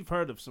 months, we've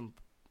heard of some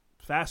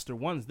faster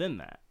ones than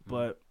that.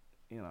 But,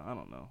 you know, I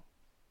don't know.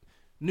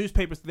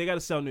 Newspapers, they got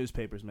to sell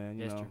newspapers, man.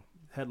 You know, true.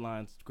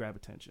 Headlines grab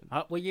attention.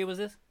 What year was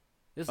this?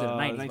 This was the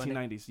 90s.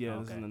 1990s. Yeah,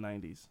 this is in the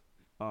 90s.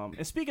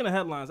 And speaking of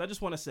headlines, I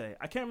just want to say,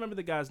 I can't remember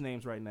the guys'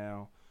 names right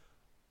now.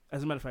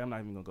 As a matter of fact, I'm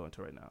not even going to go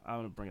into it right now. I'm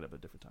going to bring it up at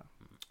a different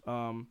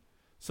time.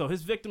 So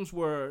his victims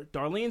were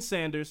Darlene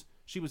Sanders.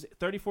 She was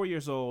 34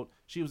 years old.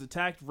 She was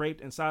attacked,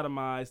 raped, and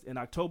sodomized in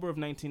October of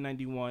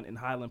 1991 in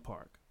Highland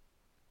Park.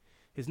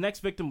 His next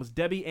victim was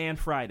Debbie Ann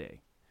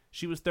Friday.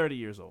 She was 30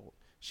 years old.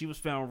 She was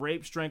found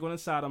raped, strangled, and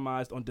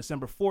sodomized on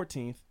December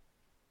 14th,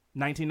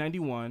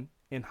 1991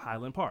 in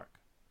Highland Park.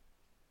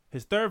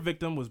 His third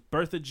victim was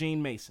Bertha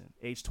Jean Mason,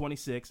 age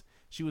 26.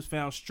 She was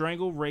found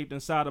strangled, raped,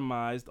 and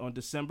sodomized on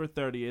December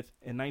 30th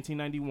in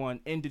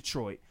 1991 in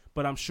Detroit,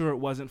 but I'm sure it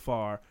wasn't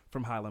far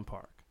from Highland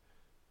Park.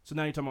 So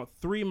now you're talking about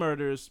 3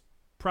 murders,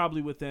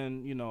 probably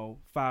within,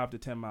 5 to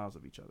 10 miles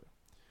of each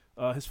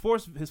other. His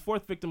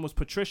fourth victim was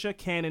Patricia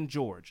Cannon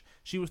George.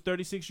 She was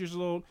 36 years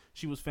old.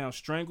 She was found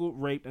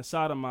strangled, raped, and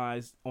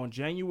sodomized on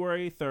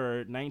January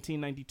 3rd,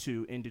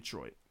 1992 in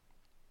Detroit.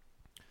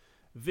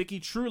 Vicky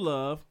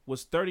Truelove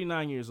was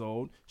 39 years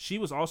old. She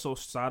was also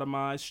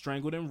sodomized,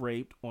 strangled, and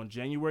raped on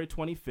January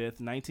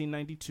 25th,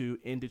 1992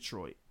 in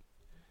Detroit.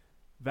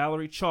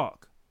 Valerie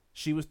Chalk.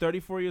 She was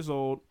 34 years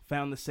old,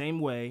 found the same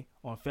way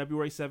on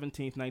February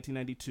 17th,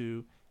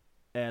 1992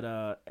 at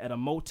a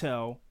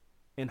motel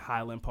in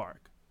Highland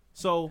Park.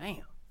 So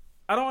Damn.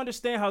 I don't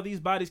understand how these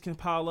bodies can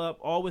pile up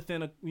all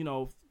within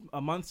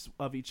a month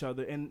of each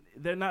other and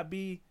there not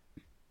be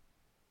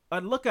a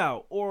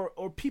lookout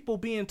or people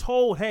being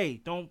told, hey,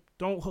 don't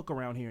hook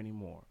around here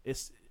anymore.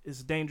 It's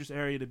a dangerous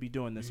area to be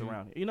doing this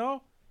around here. You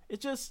know, it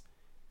just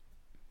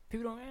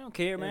People don't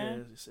care,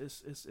 man. Yeah,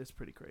 it's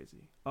pretty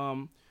crazy.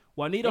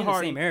 Juanita In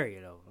Hardy, the same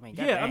area though. I mean,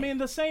 yeah, goddamn. I mean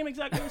the same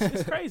exact.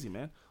 It's crazy,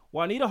 man.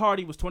 Juanita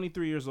Hardy was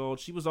 23 years old.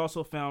 She was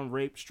also found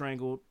raped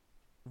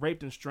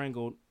and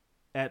strangled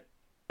at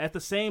the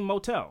same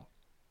motel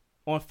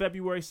on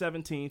February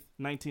 17th,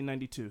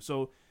 1992.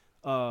 So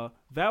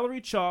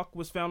Valerie Chalk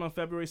was found on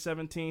February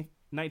 17th,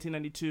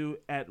 1992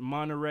 at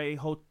Monterey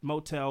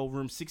Motel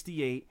room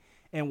 68,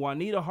 and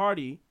Juanita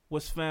Hardy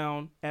was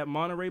found at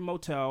Monterey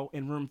Motel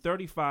in room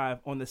 35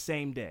 on the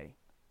same day.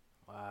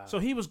 Wow. So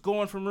he was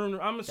going from room to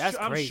room.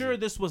 I'm crazy. sure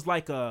this was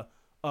like a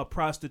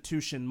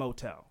prostitution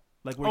motel.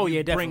 Like where Oh, you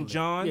yeah, bring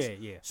definitely.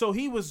 Johns. Yeah. So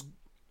he was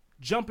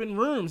jumping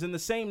rooms in the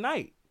same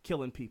night,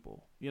 killing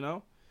people, you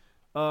know?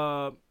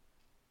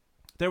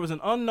 There was an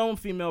unknown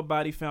female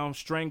body found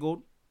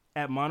strangled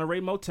at Monterey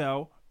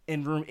Motel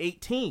in room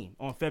 18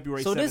 on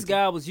February 17th. So this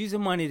guy was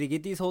using money to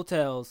get these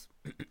hotels.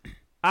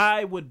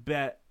 I would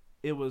bet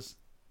it was,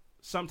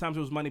 sometimes it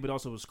was money, but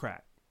also it was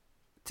crack.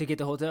 To get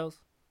the hotels?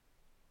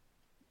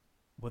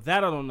 But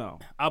that I don't know.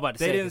 I'm about to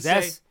They say, didn't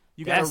 'cause say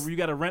you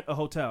gotta rent a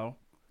hotel.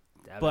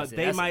 But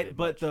they might,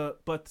 but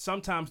but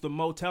sometimes the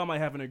motel might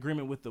have an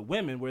agreement with the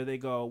women where they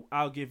go,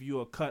 I'll give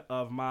you a cut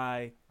of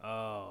my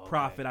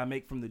profit I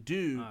make from the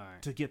dude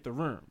Alright. to get the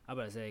room. I'm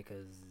about to say,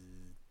 because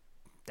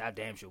that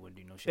damn sure wouldn't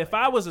do no shit. If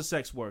like I that. was a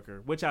sex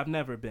worker, which I've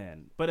never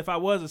been, but if I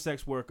was a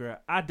sex worker,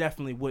 I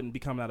definitely wouldn't be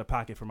coming out of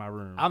pocket for my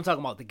room. I'm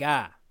talking about the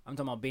guy. I'm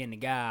talking about being the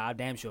guy. I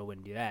damn sure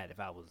wouldn't do that if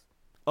I was.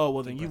 Oh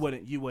well, then you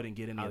wouldn't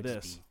get any I of would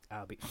this.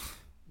 I'll be.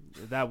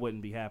 That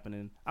wouldn't be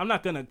happening. I'm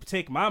not gonna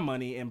take my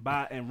money and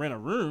buy and rent a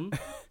room,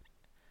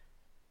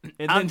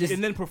 and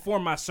then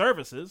perform my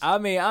services. I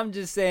mean, I'm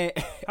just saying.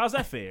 How's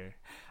that fair?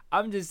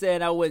 I'm just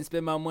saying I wouldn't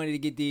spend my money to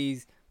get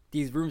these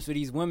rooms for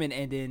these women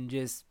and then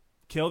just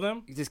Kill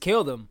them?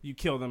 kill them You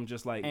kill them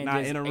just like and not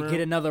just in a room. and get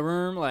another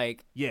room.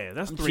 Like, Yeah,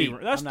 that's I'm three. cheap.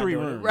 That's I'm not 3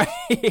 doing it. rooms.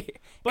 Right.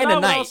 But in I the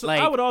would night, also, like,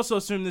 I would also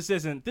assume this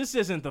isn't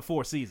the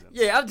Four Seasons.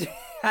 yeah,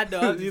 I know.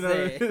 I'm just You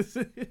know,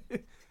 saying.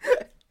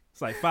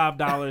 it's like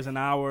 $5 an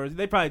hour.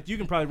 You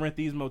can probably rent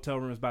these motel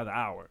rooms by the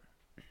hour.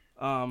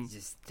 It's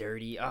just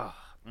dirty. Oh.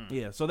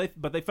 Yeah. So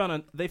they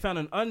found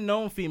an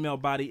unknown female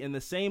body in the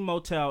same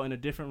motel in a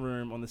different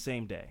room on the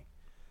same day.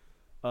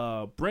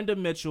 Brenda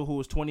Mitchell, who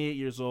was 28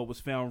 years old, was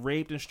found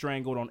raped and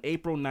strangled on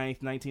April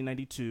 9th,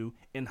 1992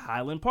 in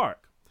Highland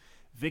Park.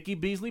 Vicky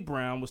Beasley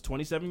Brown was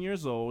 27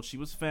 years old. She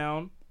was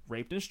found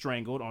raped and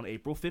strangled on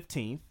April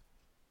 15th.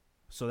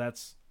 So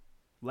that's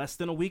less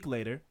than a week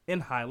later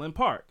in Highland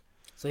Park.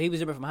 So he was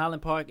different from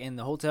Highland Park in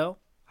the hotel?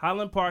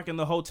 Highland Park in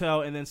the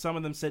hotel, and then some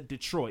of them said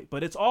Detroit.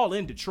 But it's all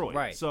in Detroit.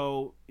 Right.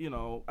 So,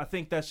 I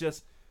think that's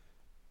just...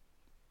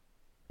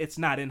 It's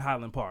not in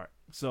Highland Park.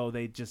 So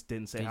they just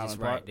didn't say Highland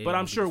Park. But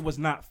I'm sure it was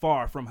not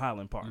far from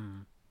Highland Park.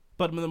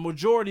 But the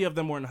majority of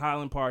them were in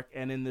Highland Park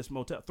and in this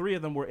motel. 3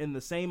 of them were in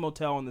the same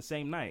motel on the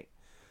same night.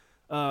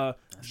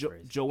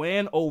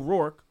 Joanne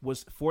O'Rourke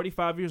was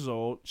 45 years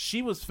old.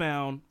 She was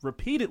found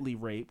repeatedly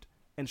raped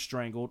and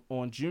strangled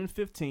on June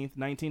 15th,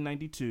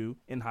 1992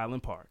 in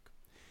Highland Park.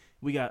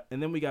 We got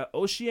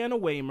Oceana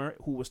Waymer,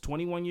 who was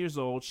 21 years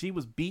old. She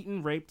was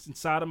beaten, raped, and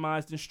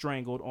sodomized and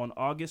strangled on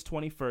August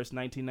 21st,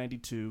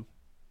 1992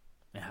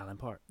 in Highland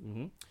Park.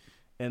 Mm-hmm.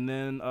 And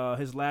then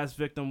his last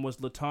victim was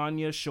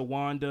Latanya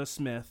Shawanda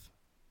Smith,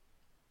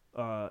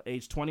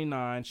 age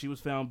 29. She was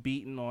found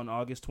beaten on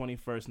August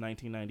 21st,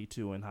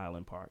 1992 in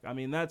Highland Park. I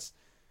mean, that's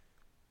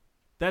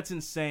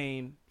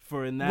insane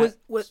for in that.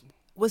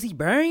 Was he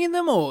burying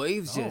them, or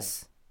he was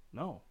just...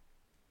 No.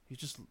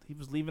 He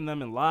was leaving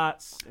them in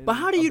lots, but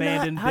how do you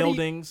abandoned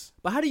buildings.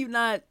 But how do you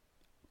not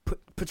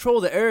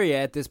patrol the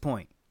area at this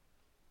point?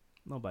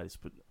 Nobody's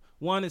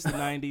one is the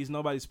 90s.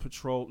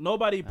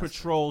 Nobody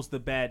patrols the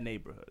bad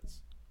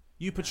neighborhoods.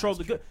 You patrol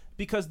the good,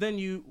 because then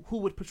who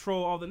would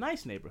patrol all the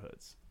nice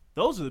neighborhoods?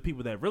 Those are the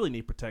people that really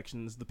need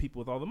protection. Is the people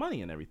with all the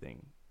money and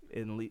everything,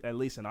 at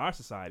least in our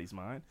society's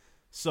mind.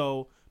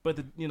 So, but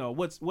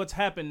what's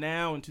happened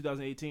now in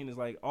 2018 is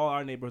like all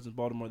our neighborhoods in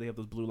Baltimore, they have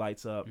those blue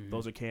lights up. Mm-hmm.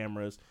 Those are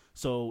cameras.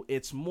 So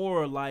it's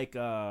more like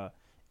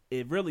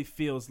it really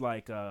feels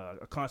like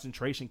a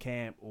concentration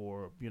camp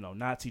or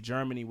Nazi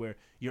Germany, where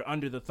you're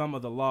under the thumb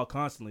of the law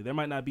constantly. There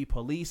might not be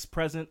police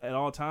present at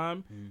all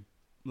time,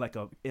 like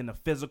in a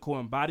physical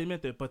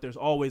embodiment, but there's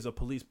always a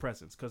police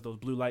presence because those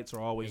blue lights are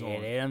always on.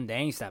 Yeah, they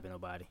ain't stopping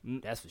nobody.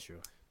 That's for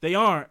sure. They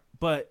aren't,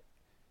 but.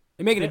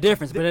 They're making a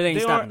difference, but it ain't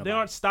stopping nobody. They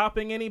aren't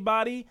stopping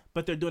anybody,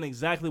 but they're doing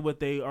exactly what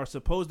they are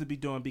supposed to be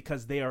doing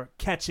because they are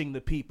catching the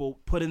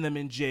people, putting them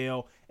in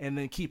jail, and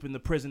then keeping the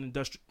prison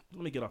industry.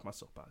 Let me get off my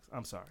soapbox.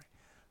 I'm sorry.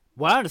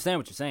 Well, I understand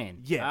what you're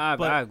saying. Yeah,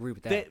 I agree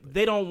with that.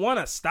 They don't want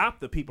to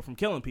stop the people from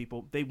killing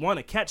people. They want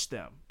to catch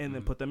them and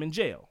then put them in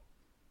jail.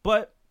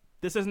 But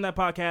this isn't that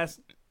podcast.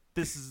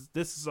 This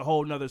is a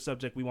whole nother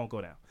subject we won't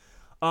go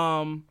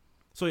down.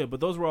 So yeah,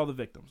 but those were all the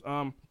victims.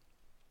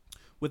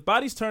 With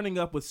bodies turning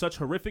up with such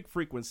horrific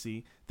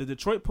frequency, the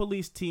Detroit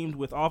police teamed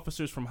with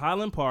officers from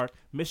Highland Park,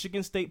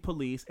 Michigan State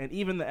Police, and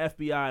even the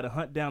FBI to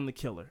hunt down the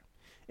killer.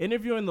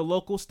 Interviewing the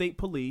local state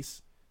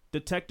police,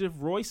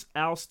 Detective Royce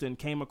Alston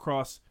came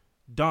across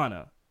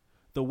Donna,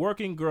 the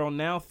working girl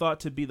now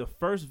thought to be the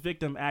first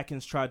victim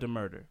Atkins tried to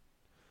murder.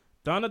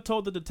 Donna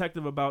told the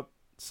detective about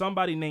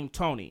somebody named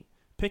Tony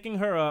picking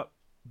her up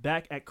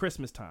back at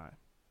Christmas time.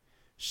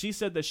 She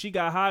said that she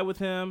got high with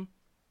him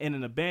in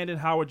an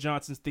abandoned Howard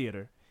Johnson's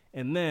theater.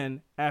 And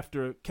then,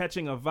 after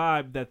catching a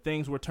vibe that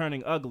things were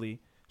turning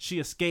ugly, she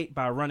escaped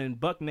by running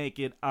buck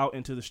naked out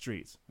into the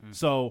streets.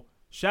 So,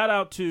 shout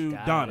out to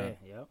Donna.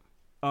 Yep.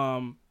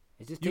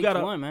 It just you takes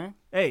one, man.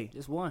 Hey,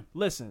 just one.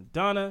 Listen,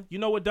 Donna, you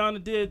know what Donna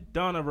did?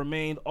 Donna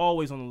remained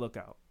always on the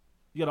lookout.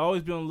 You got to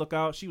always be on the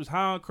lookout. She was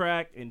high on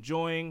crack,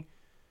 enjoying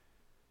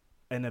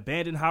an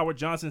abandoned Howard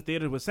Johnson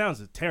theater, which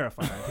sounds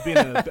terrifying. To be in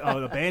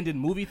an abandoned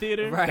movie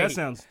theater, right. That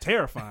sounds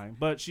terrifying.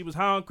 But she was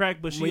high on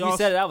crack. But she when also you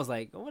said it, I was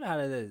like,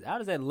 how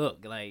does that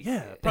look? Like,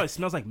 yeah, it probably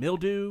smells like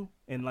mildew,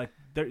 and like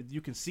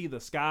you can see the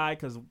sky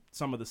because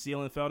some of the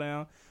ceiling fell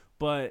down.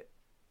 But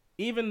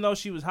even though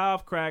she was high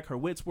off crack, her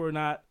wits were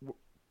not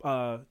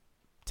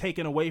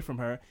taken away from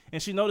her,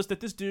 and she noticed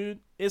that this dude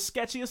is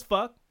sketchy as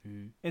fuck,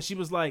 and she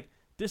was like,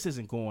 "This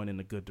isn't going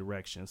in a good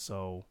direction."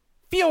 So.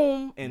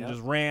 And just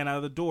ran out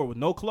of the door with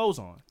no clothes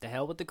on. The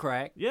hell with the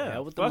crack. Yeah, the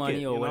hell with the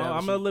money or whatever.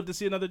 I'm gonna live to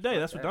see another day.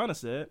 That's what Donna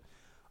said.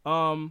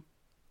 Talking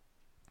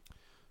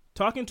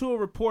to a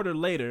reporter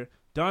later,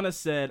 Donna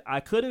said,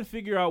 "I couldn't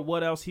figure out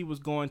what else he was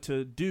going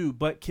to do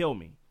but kill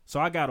me, so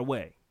I got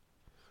away."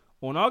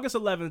 On August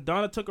 11th,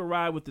 Donna took a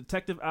ride with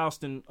Detective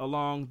Alston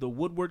along the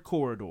Woodward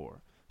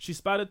corridor. She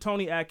spotted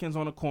Tony Atkins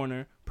on a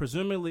corner,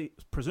 presumably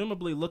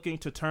looking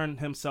to turn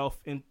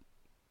himself in.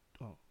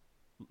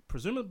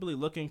 Presumably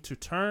looking to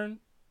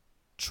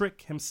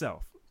trick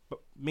himself,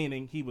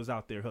 meaning he was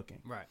out there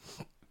hooking. Right.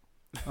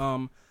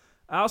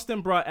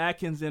 Alston brought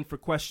Atkins in for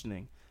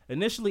questioning.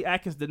 Initially,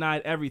 Atkins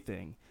denied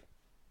everything,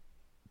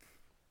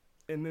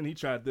 and then he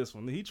tried this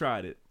one. He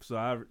tried it, so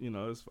I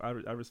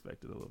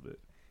respect it a little bit.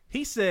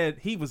 He said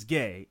he was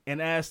gay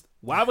and asked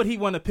why would he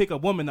want to pick a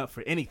woman up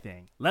for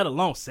anything, let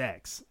alone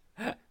sex.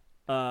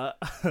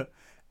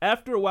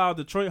 After a while,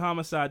 Detroit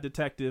homicide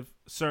detective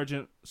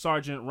Sergeant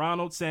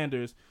Ronald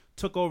Sanders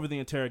took over the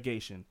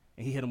interrogation,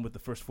 and he hit him with the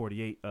first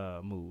 48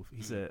 move.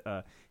 He said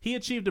he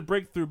achieved a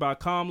breakthrough by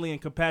calmly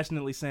and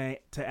compassionately saying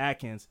to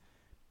Atkins,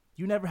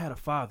 "You never had a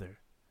father.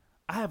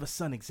 I have a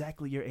son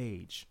exactly your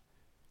age.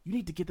 You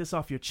need to get this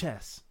off your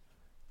chest.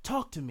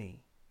 Talk to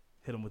me.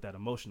 Hit him with that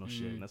emotional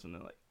shit. And that's when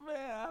they're like,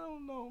 man, I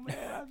don't know,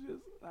 man.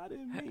 I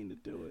didn't mean to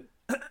do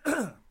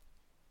it.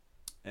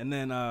 And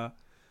then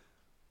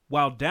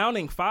while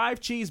downing 5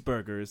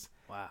 cheeseburgers,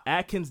 Wow.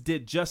 Atkins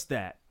did just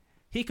that.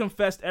 He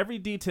confessed every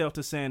detail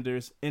to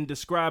Sanders in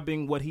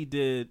describing what he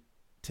did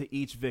to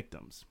each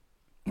victims.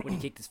 When he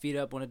kicked his feet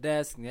up on the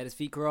desk and had his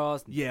feet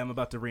crossed. Yeah, I'm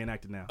about to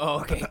reenact it now.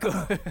 Oh, okay,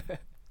 cool.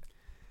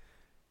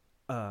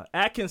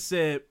 Atkins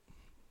said,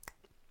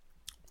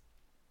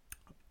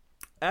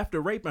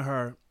 after raping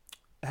her,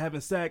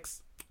 having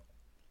sex,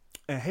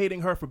 and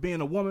hating her for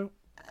being a woman,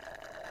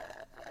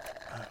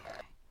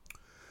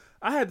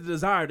 I had the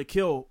desire to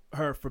kill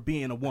her for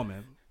being a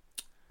woman.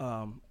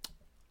 That's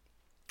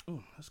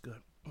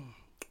good.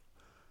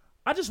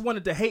 I just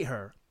wanted to hate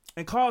her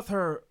and cause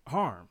her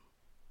harm.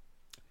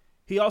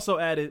 He also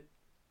added,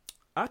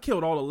 I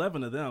killed all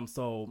 11 of them,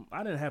 so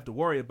I didn't have to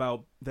worry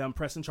about them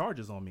pressing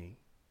charges on me.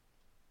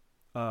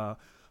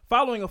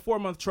 Following a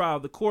 4-month trial,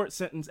 the court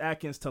sentenced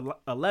Atkins to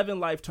 11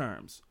 life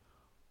terms,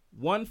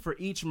 1 for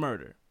each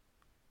murder.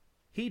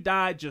 He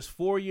died just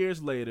 4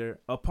 years later.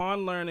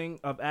 Upon learning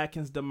of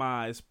Atkins'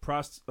 demise,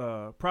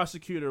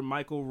 prosecutor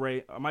Michael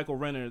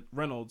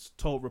Reynolds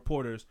told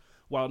reporters,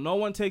 while no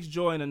one takes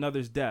joy in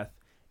another's death,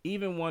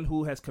 even one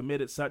who has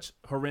committed such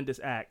horrendous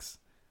acts,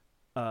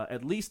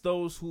 at least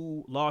those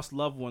who lost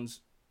loved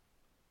ones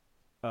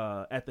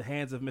at the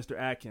hands of Mr.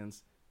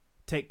 Atkins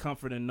take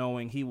comfort in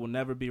knowing he will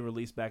never be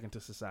released back into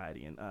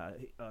society. And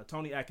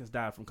Tony Atkins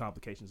died from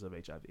complications of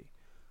HIV.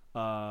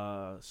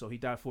 So he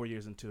died 4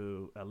 years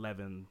into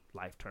 11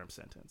 life term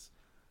sentence.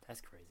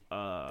 That's crazy.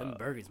 Them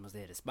burgers must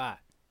have hit a spot.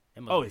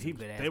 Them must Oh, have been some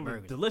good-ass they were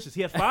burgers. delicious.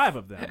 He had 5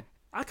 of them.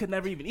 I could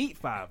never even eat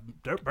 5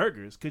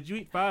 burgers. Could you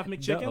eat 5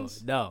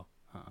 McChickens? No.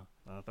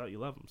 I thought you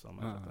loved them so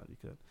much. I thought you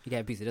could. You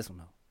got a piece of this one,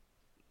 though.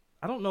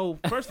 I don't know.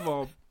 First of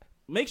all,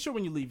 make sure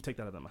when you leave, you take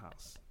that out of my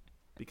house.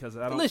 Because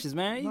I don't. Delicious,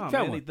 man. You No,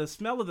 try man, one. the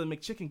smell of the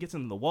McChicken gets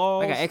into the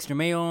walls. I got extra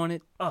mayo on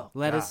it. Oh,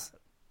 lettuce. God.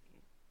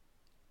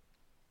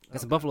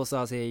 Got some buffalo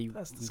sauce here. You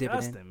That's dip it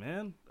disgusting,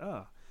 man.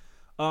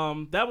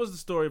 That was the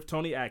story of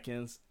Tony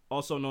Atkins,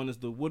 also known as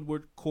the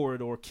Woodward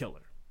Corridor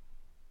Killer.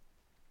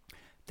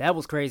 That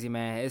was crazy,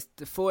 man. It's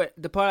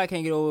the part I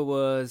can't get over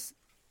was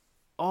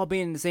all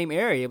being in the same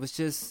area. It was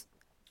just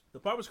The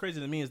part was crazy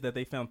to me is that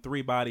they found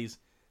 3 bodies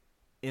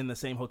in the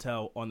same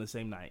hotel on the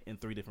same night in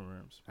 3 different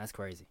rooms. that's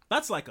crazy.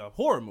 That's like a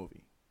horror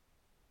movie.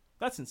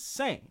 That's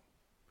insane.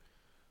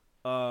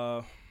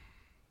 Yeah,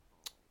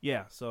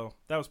 so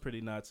that was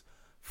pretty nuts.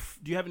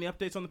 Do you have any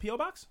updates on the P.O.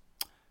 Box?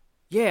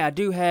 Yeah, I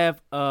do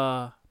have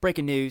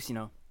breaking news.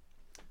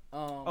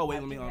 Oh,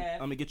 wait,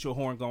 let me get you a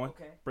horn going.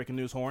 Okay. Breaking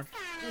news horn.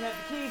 We have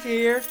the keys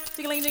here.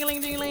 Ding-a-ling,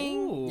 ding-a-ling, ding-a-ling.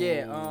 Ooh.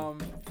 Yeah.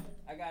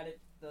 I got it.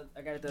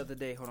 I got it the other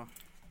day. Hold on.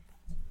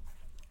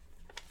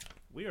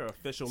 We are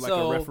official like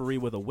So- a referee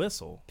with a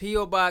whistle.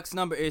 P.O. Box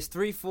number is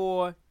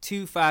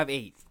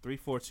 34258.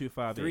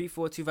 34258.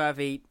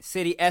 34258.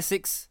 City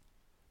Essex.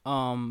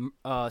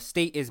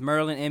 State is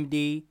Maryland,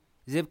 MD.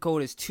 Zip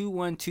code is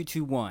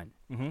 21221.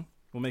 Mm-hmm.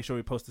 We'll make sure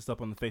we post this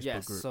up on the Facebook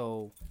Yes. group.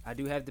 So I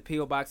do have the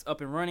P.O. Box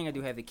up and running. I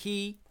do have the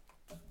key.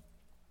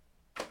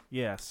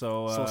 Yeah,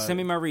 so... So send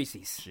me my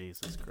Reese's.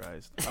 Jesus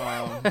Christ.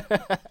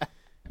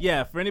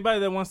 Yeah, for anybody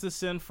that wants to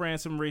send Fran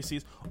some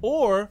Reese's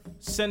or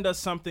send us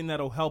something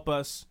that'll help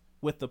us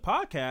with the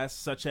podcast,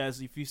 such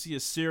as if you see a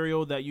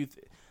cereal that you...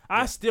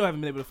 I still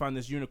haven't been able to find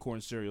this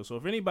unicorn cereal. So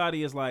if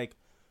anybody is like,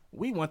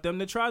 we want them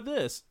to try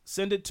this,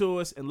 send it to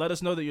us and let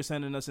us know that you're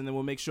sending us, and then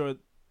we'll make sure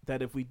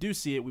that if we do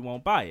see it, we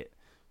won't buy it.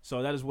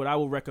 So that is what I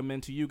will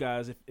recommend to you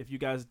guys if you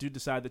guys do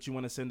decide that you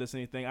want to send us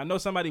anything. I know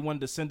somebody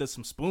wanted to send us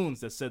some spoons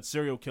that said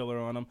serial killer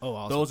on them. Oh,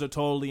 awesome. Those are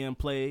totally in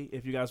play.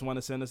 If you guys want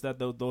to send us that,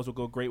 those will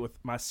go great with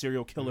my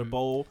serial killer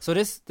bowl. So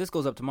this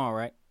goes up tomorrow,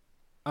 right?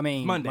 I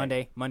mean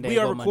Monday. Monday. We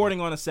are well, recording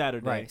Monday. on a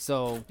Saturday. Right.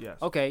 So Yes.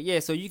 okay, yeah.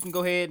 So you can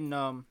go ahead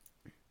and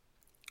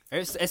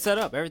it's set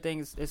up. Everything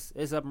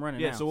is up and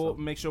running. Yeah, now, so we'll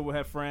make sure we'll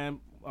have Fran.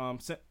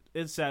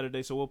 It's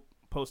Saturday, so we'll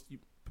post.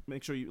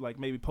 Make sure you like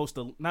maybe post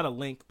not a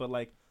link, but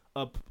like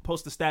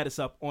post the status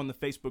up on the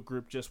Facebook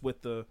group just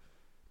with the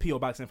PO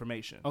Box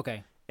information.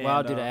 Okay. And, Well,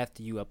 I'll do that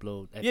after you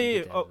upload. After you Yeah.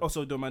 get that upload.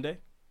 Also do it Monday.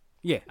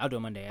 Yeah, I'll do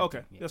it Monday. After,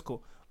 Okay, yeah. that's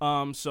cool.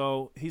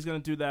 So he's gonna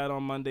do that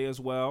on Monday as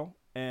well,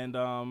 and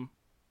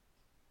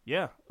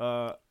yeah.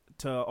 To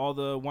all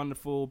the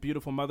wonderful,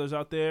 beautiful mothers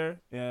out there,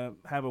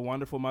 have a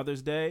wonderful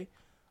Mother's Day.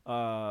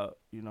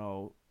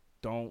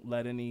 Don't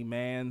let any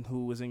man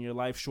who was in your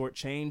life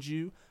shortchange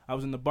you. I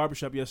was in the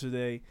barbershop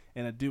yesterday,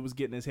 and a dude was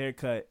getting his hair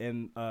cut,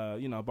 and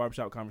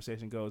barbershop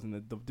conversation goes, and the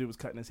dude was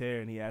cutting his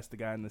hair, and he asked the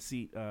guy in the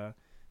seat,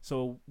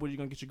 so what are you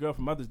gonna get your girl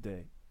for Mother's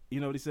Day? You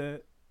know what he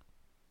said?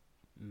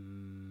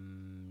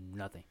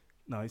 Nothing.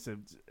 No, he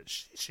said,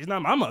 she's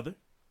not my mother.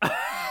 I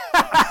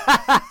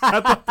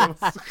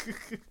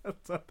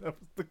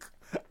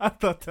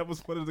thought that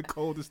was one of the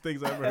coldest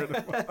things I ever heard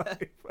in my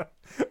life.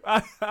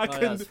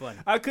 That was funny.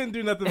 I couldn't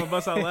do nothing but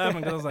bust out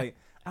laughing because I was like,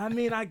 I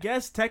mean, I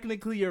guess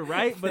technically you're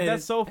right, but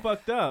that's so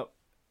fucked up.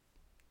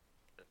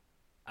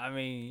 I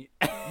mean,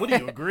 What do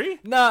you agree?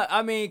 no,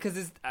 I mean,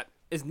 because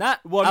it's not.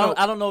 Well, I no. don't,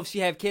 I don't know if she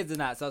have kids or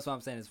not. So that's what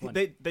I'm saying. It's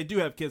funny. They do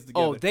have kids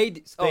together. Oh, they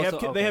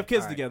They have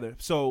kids all right. together.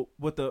 So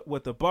what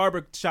the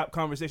barber shop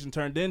conversation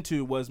turned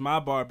into was my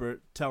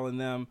barber telling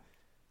them,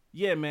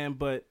 "Yeah, man,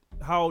 but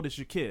how old is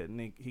your kid?"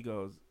 And he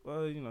goes,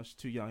 "Well, she's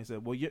too young." He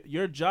said, "Well,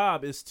 your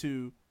job is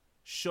to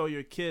show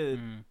your kid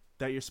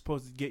that you're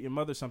supposed to get your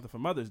mother something for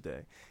Mother's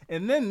Day."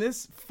 And then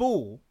this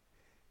fool,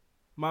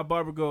 my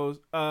barber goes,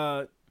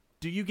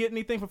 "Do you get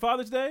anything for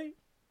Father's Day?"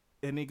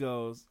 And he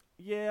goes,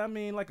 "Yeah, I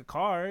mean, like a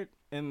card."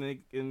 And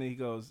then he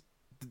goes,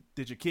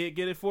 "Did your kid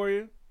get it for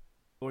you?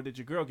 Or did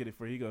your girl get it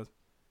for you?" He goes,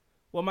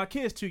 "Well, my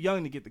kid's too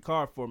young to get the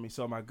card for me,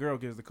 so my girl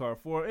gives the card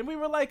for her." And we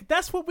were like,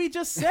 that's what we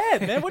just said,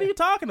 man. What are you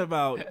talking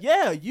about?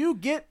 Yeah, you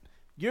get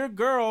your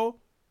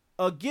girl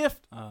a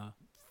gift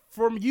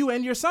from you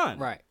and your son.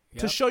 Right.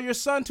 To show your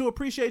son to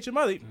appreciate your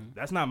mother.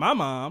 That's not my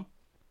mom.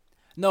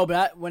 No,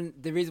 but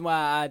the reason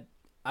why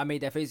I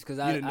made that face because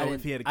You didn't know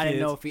if he had a kid. I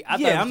didn't know if he. I thought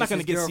it Yeah, was I'm not just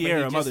going to his get girlfriend. Sierra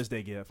He a just- Mother's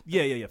Day gift.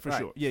 Yeah, for Right,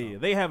 sure. Yeah.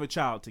 They have a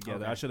child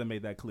together. Okay. I should have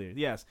made that clear.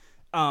 Yes.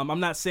 I'm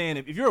not saying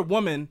if you're a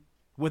woman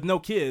with no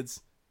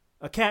kids,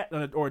 a cat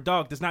or a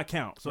dog does not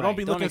count. So don't Right.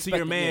 be Don't looking to your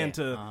expect- man yeah.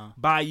 to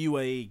buy you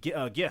a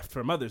gift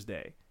for Mother's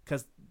Day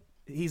because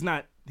he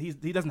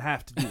doesn't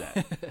have to do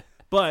that.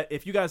 But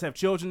if you guys have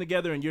children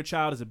together and your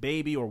child is a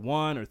baby or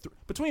one or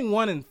between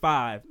 1 and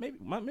 5, maybe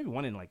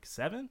 1 and like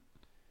 7,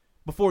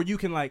 before you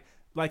can like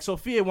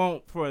Sophia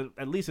won't for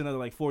at least another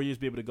like 4 years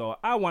be able to go,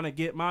 I want to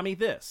get mommy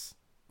this.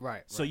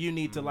 Right. So you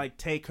need to like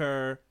take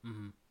her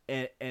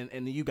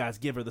and you guys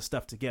give her the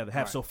stuff together.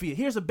 Have Sophia,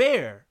 here's a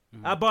bear.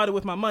 I bought it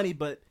with my money,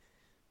 but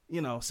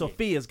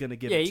Sophia's gonna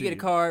give it to you. Yeah, you get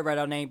a card,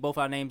 write both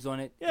our names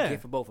on it. Yeah.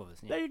 Gift for both of us.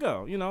 Yeah. There you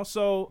go.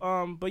 So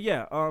but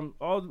yeah,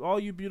 all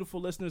you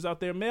beautiful listeners out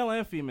there, male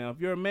and female,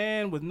 if you're a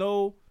man with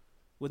no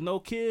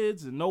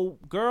kids and no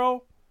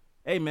girl,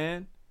 hey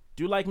man,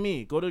 do like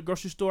me. Go to the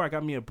grocery store. I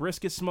got me a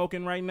brisket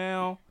smoking right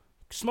now.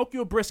 Smoke you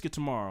a brisket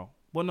tomorrow.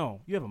 Well,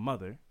 no, you have a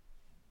mother.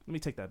 Let me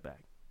take that back.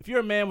 If you're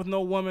a man with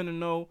no woman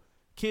and no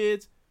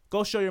kids,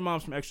 go show your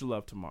mom some extra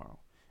love tomorrow.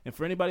 And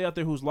for anybody out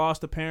there who's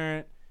lost a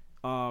parent,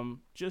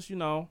 just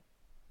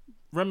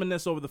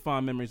reminisce over the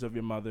fond memories of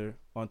your mother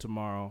on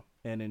tomorrow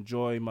and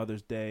enjoy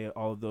Mother's Day,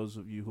 all of those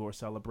of you who are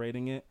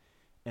celebrating it.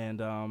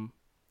 And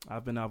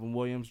I've been Alvin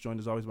Williams, joined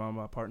as always by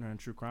my partner in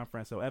true crime,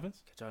 Franco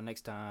Evans. Catch y'all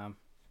next time.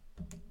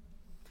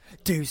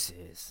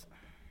 Deuces.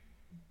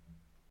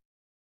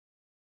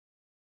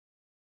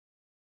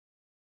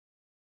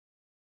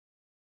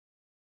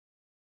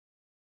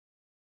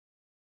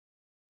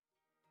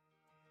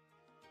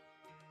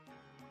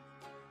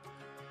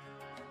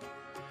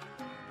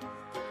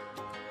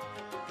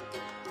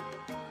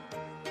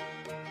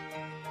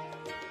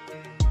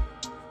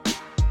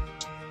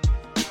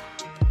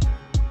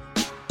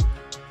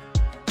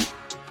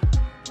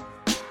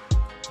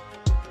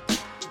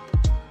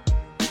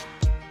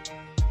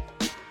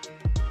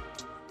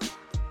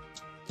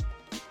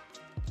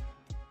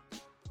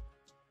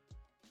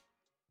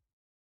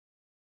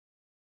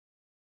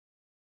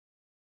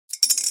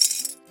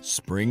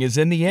 Spring is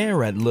in the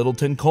air at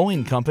Littleton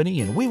Coin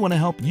Company, and we want to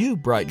help you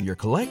brighten your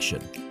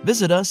collection.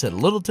 Visit us at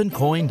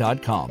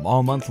littletoncoin.com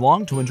all month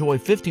long to enjoy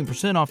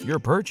 15% off your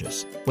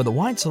purchase. With a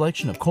wide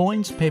selection of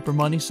coins, paper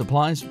money,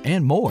 supplies,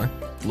 and more,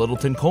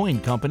 Littleton Coin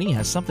Company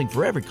has something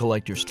for every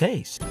collector's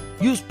taste.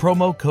 Use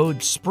promo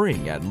code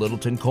SPRING at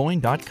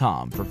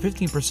littletoncoin.com for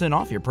 15%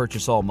 off your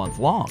purchase all month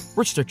long.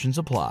 Restrictions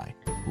apply.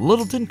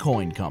 Littleton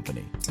Coin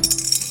Company.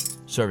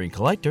 Serving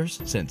collectors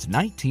since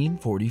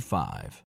 1945.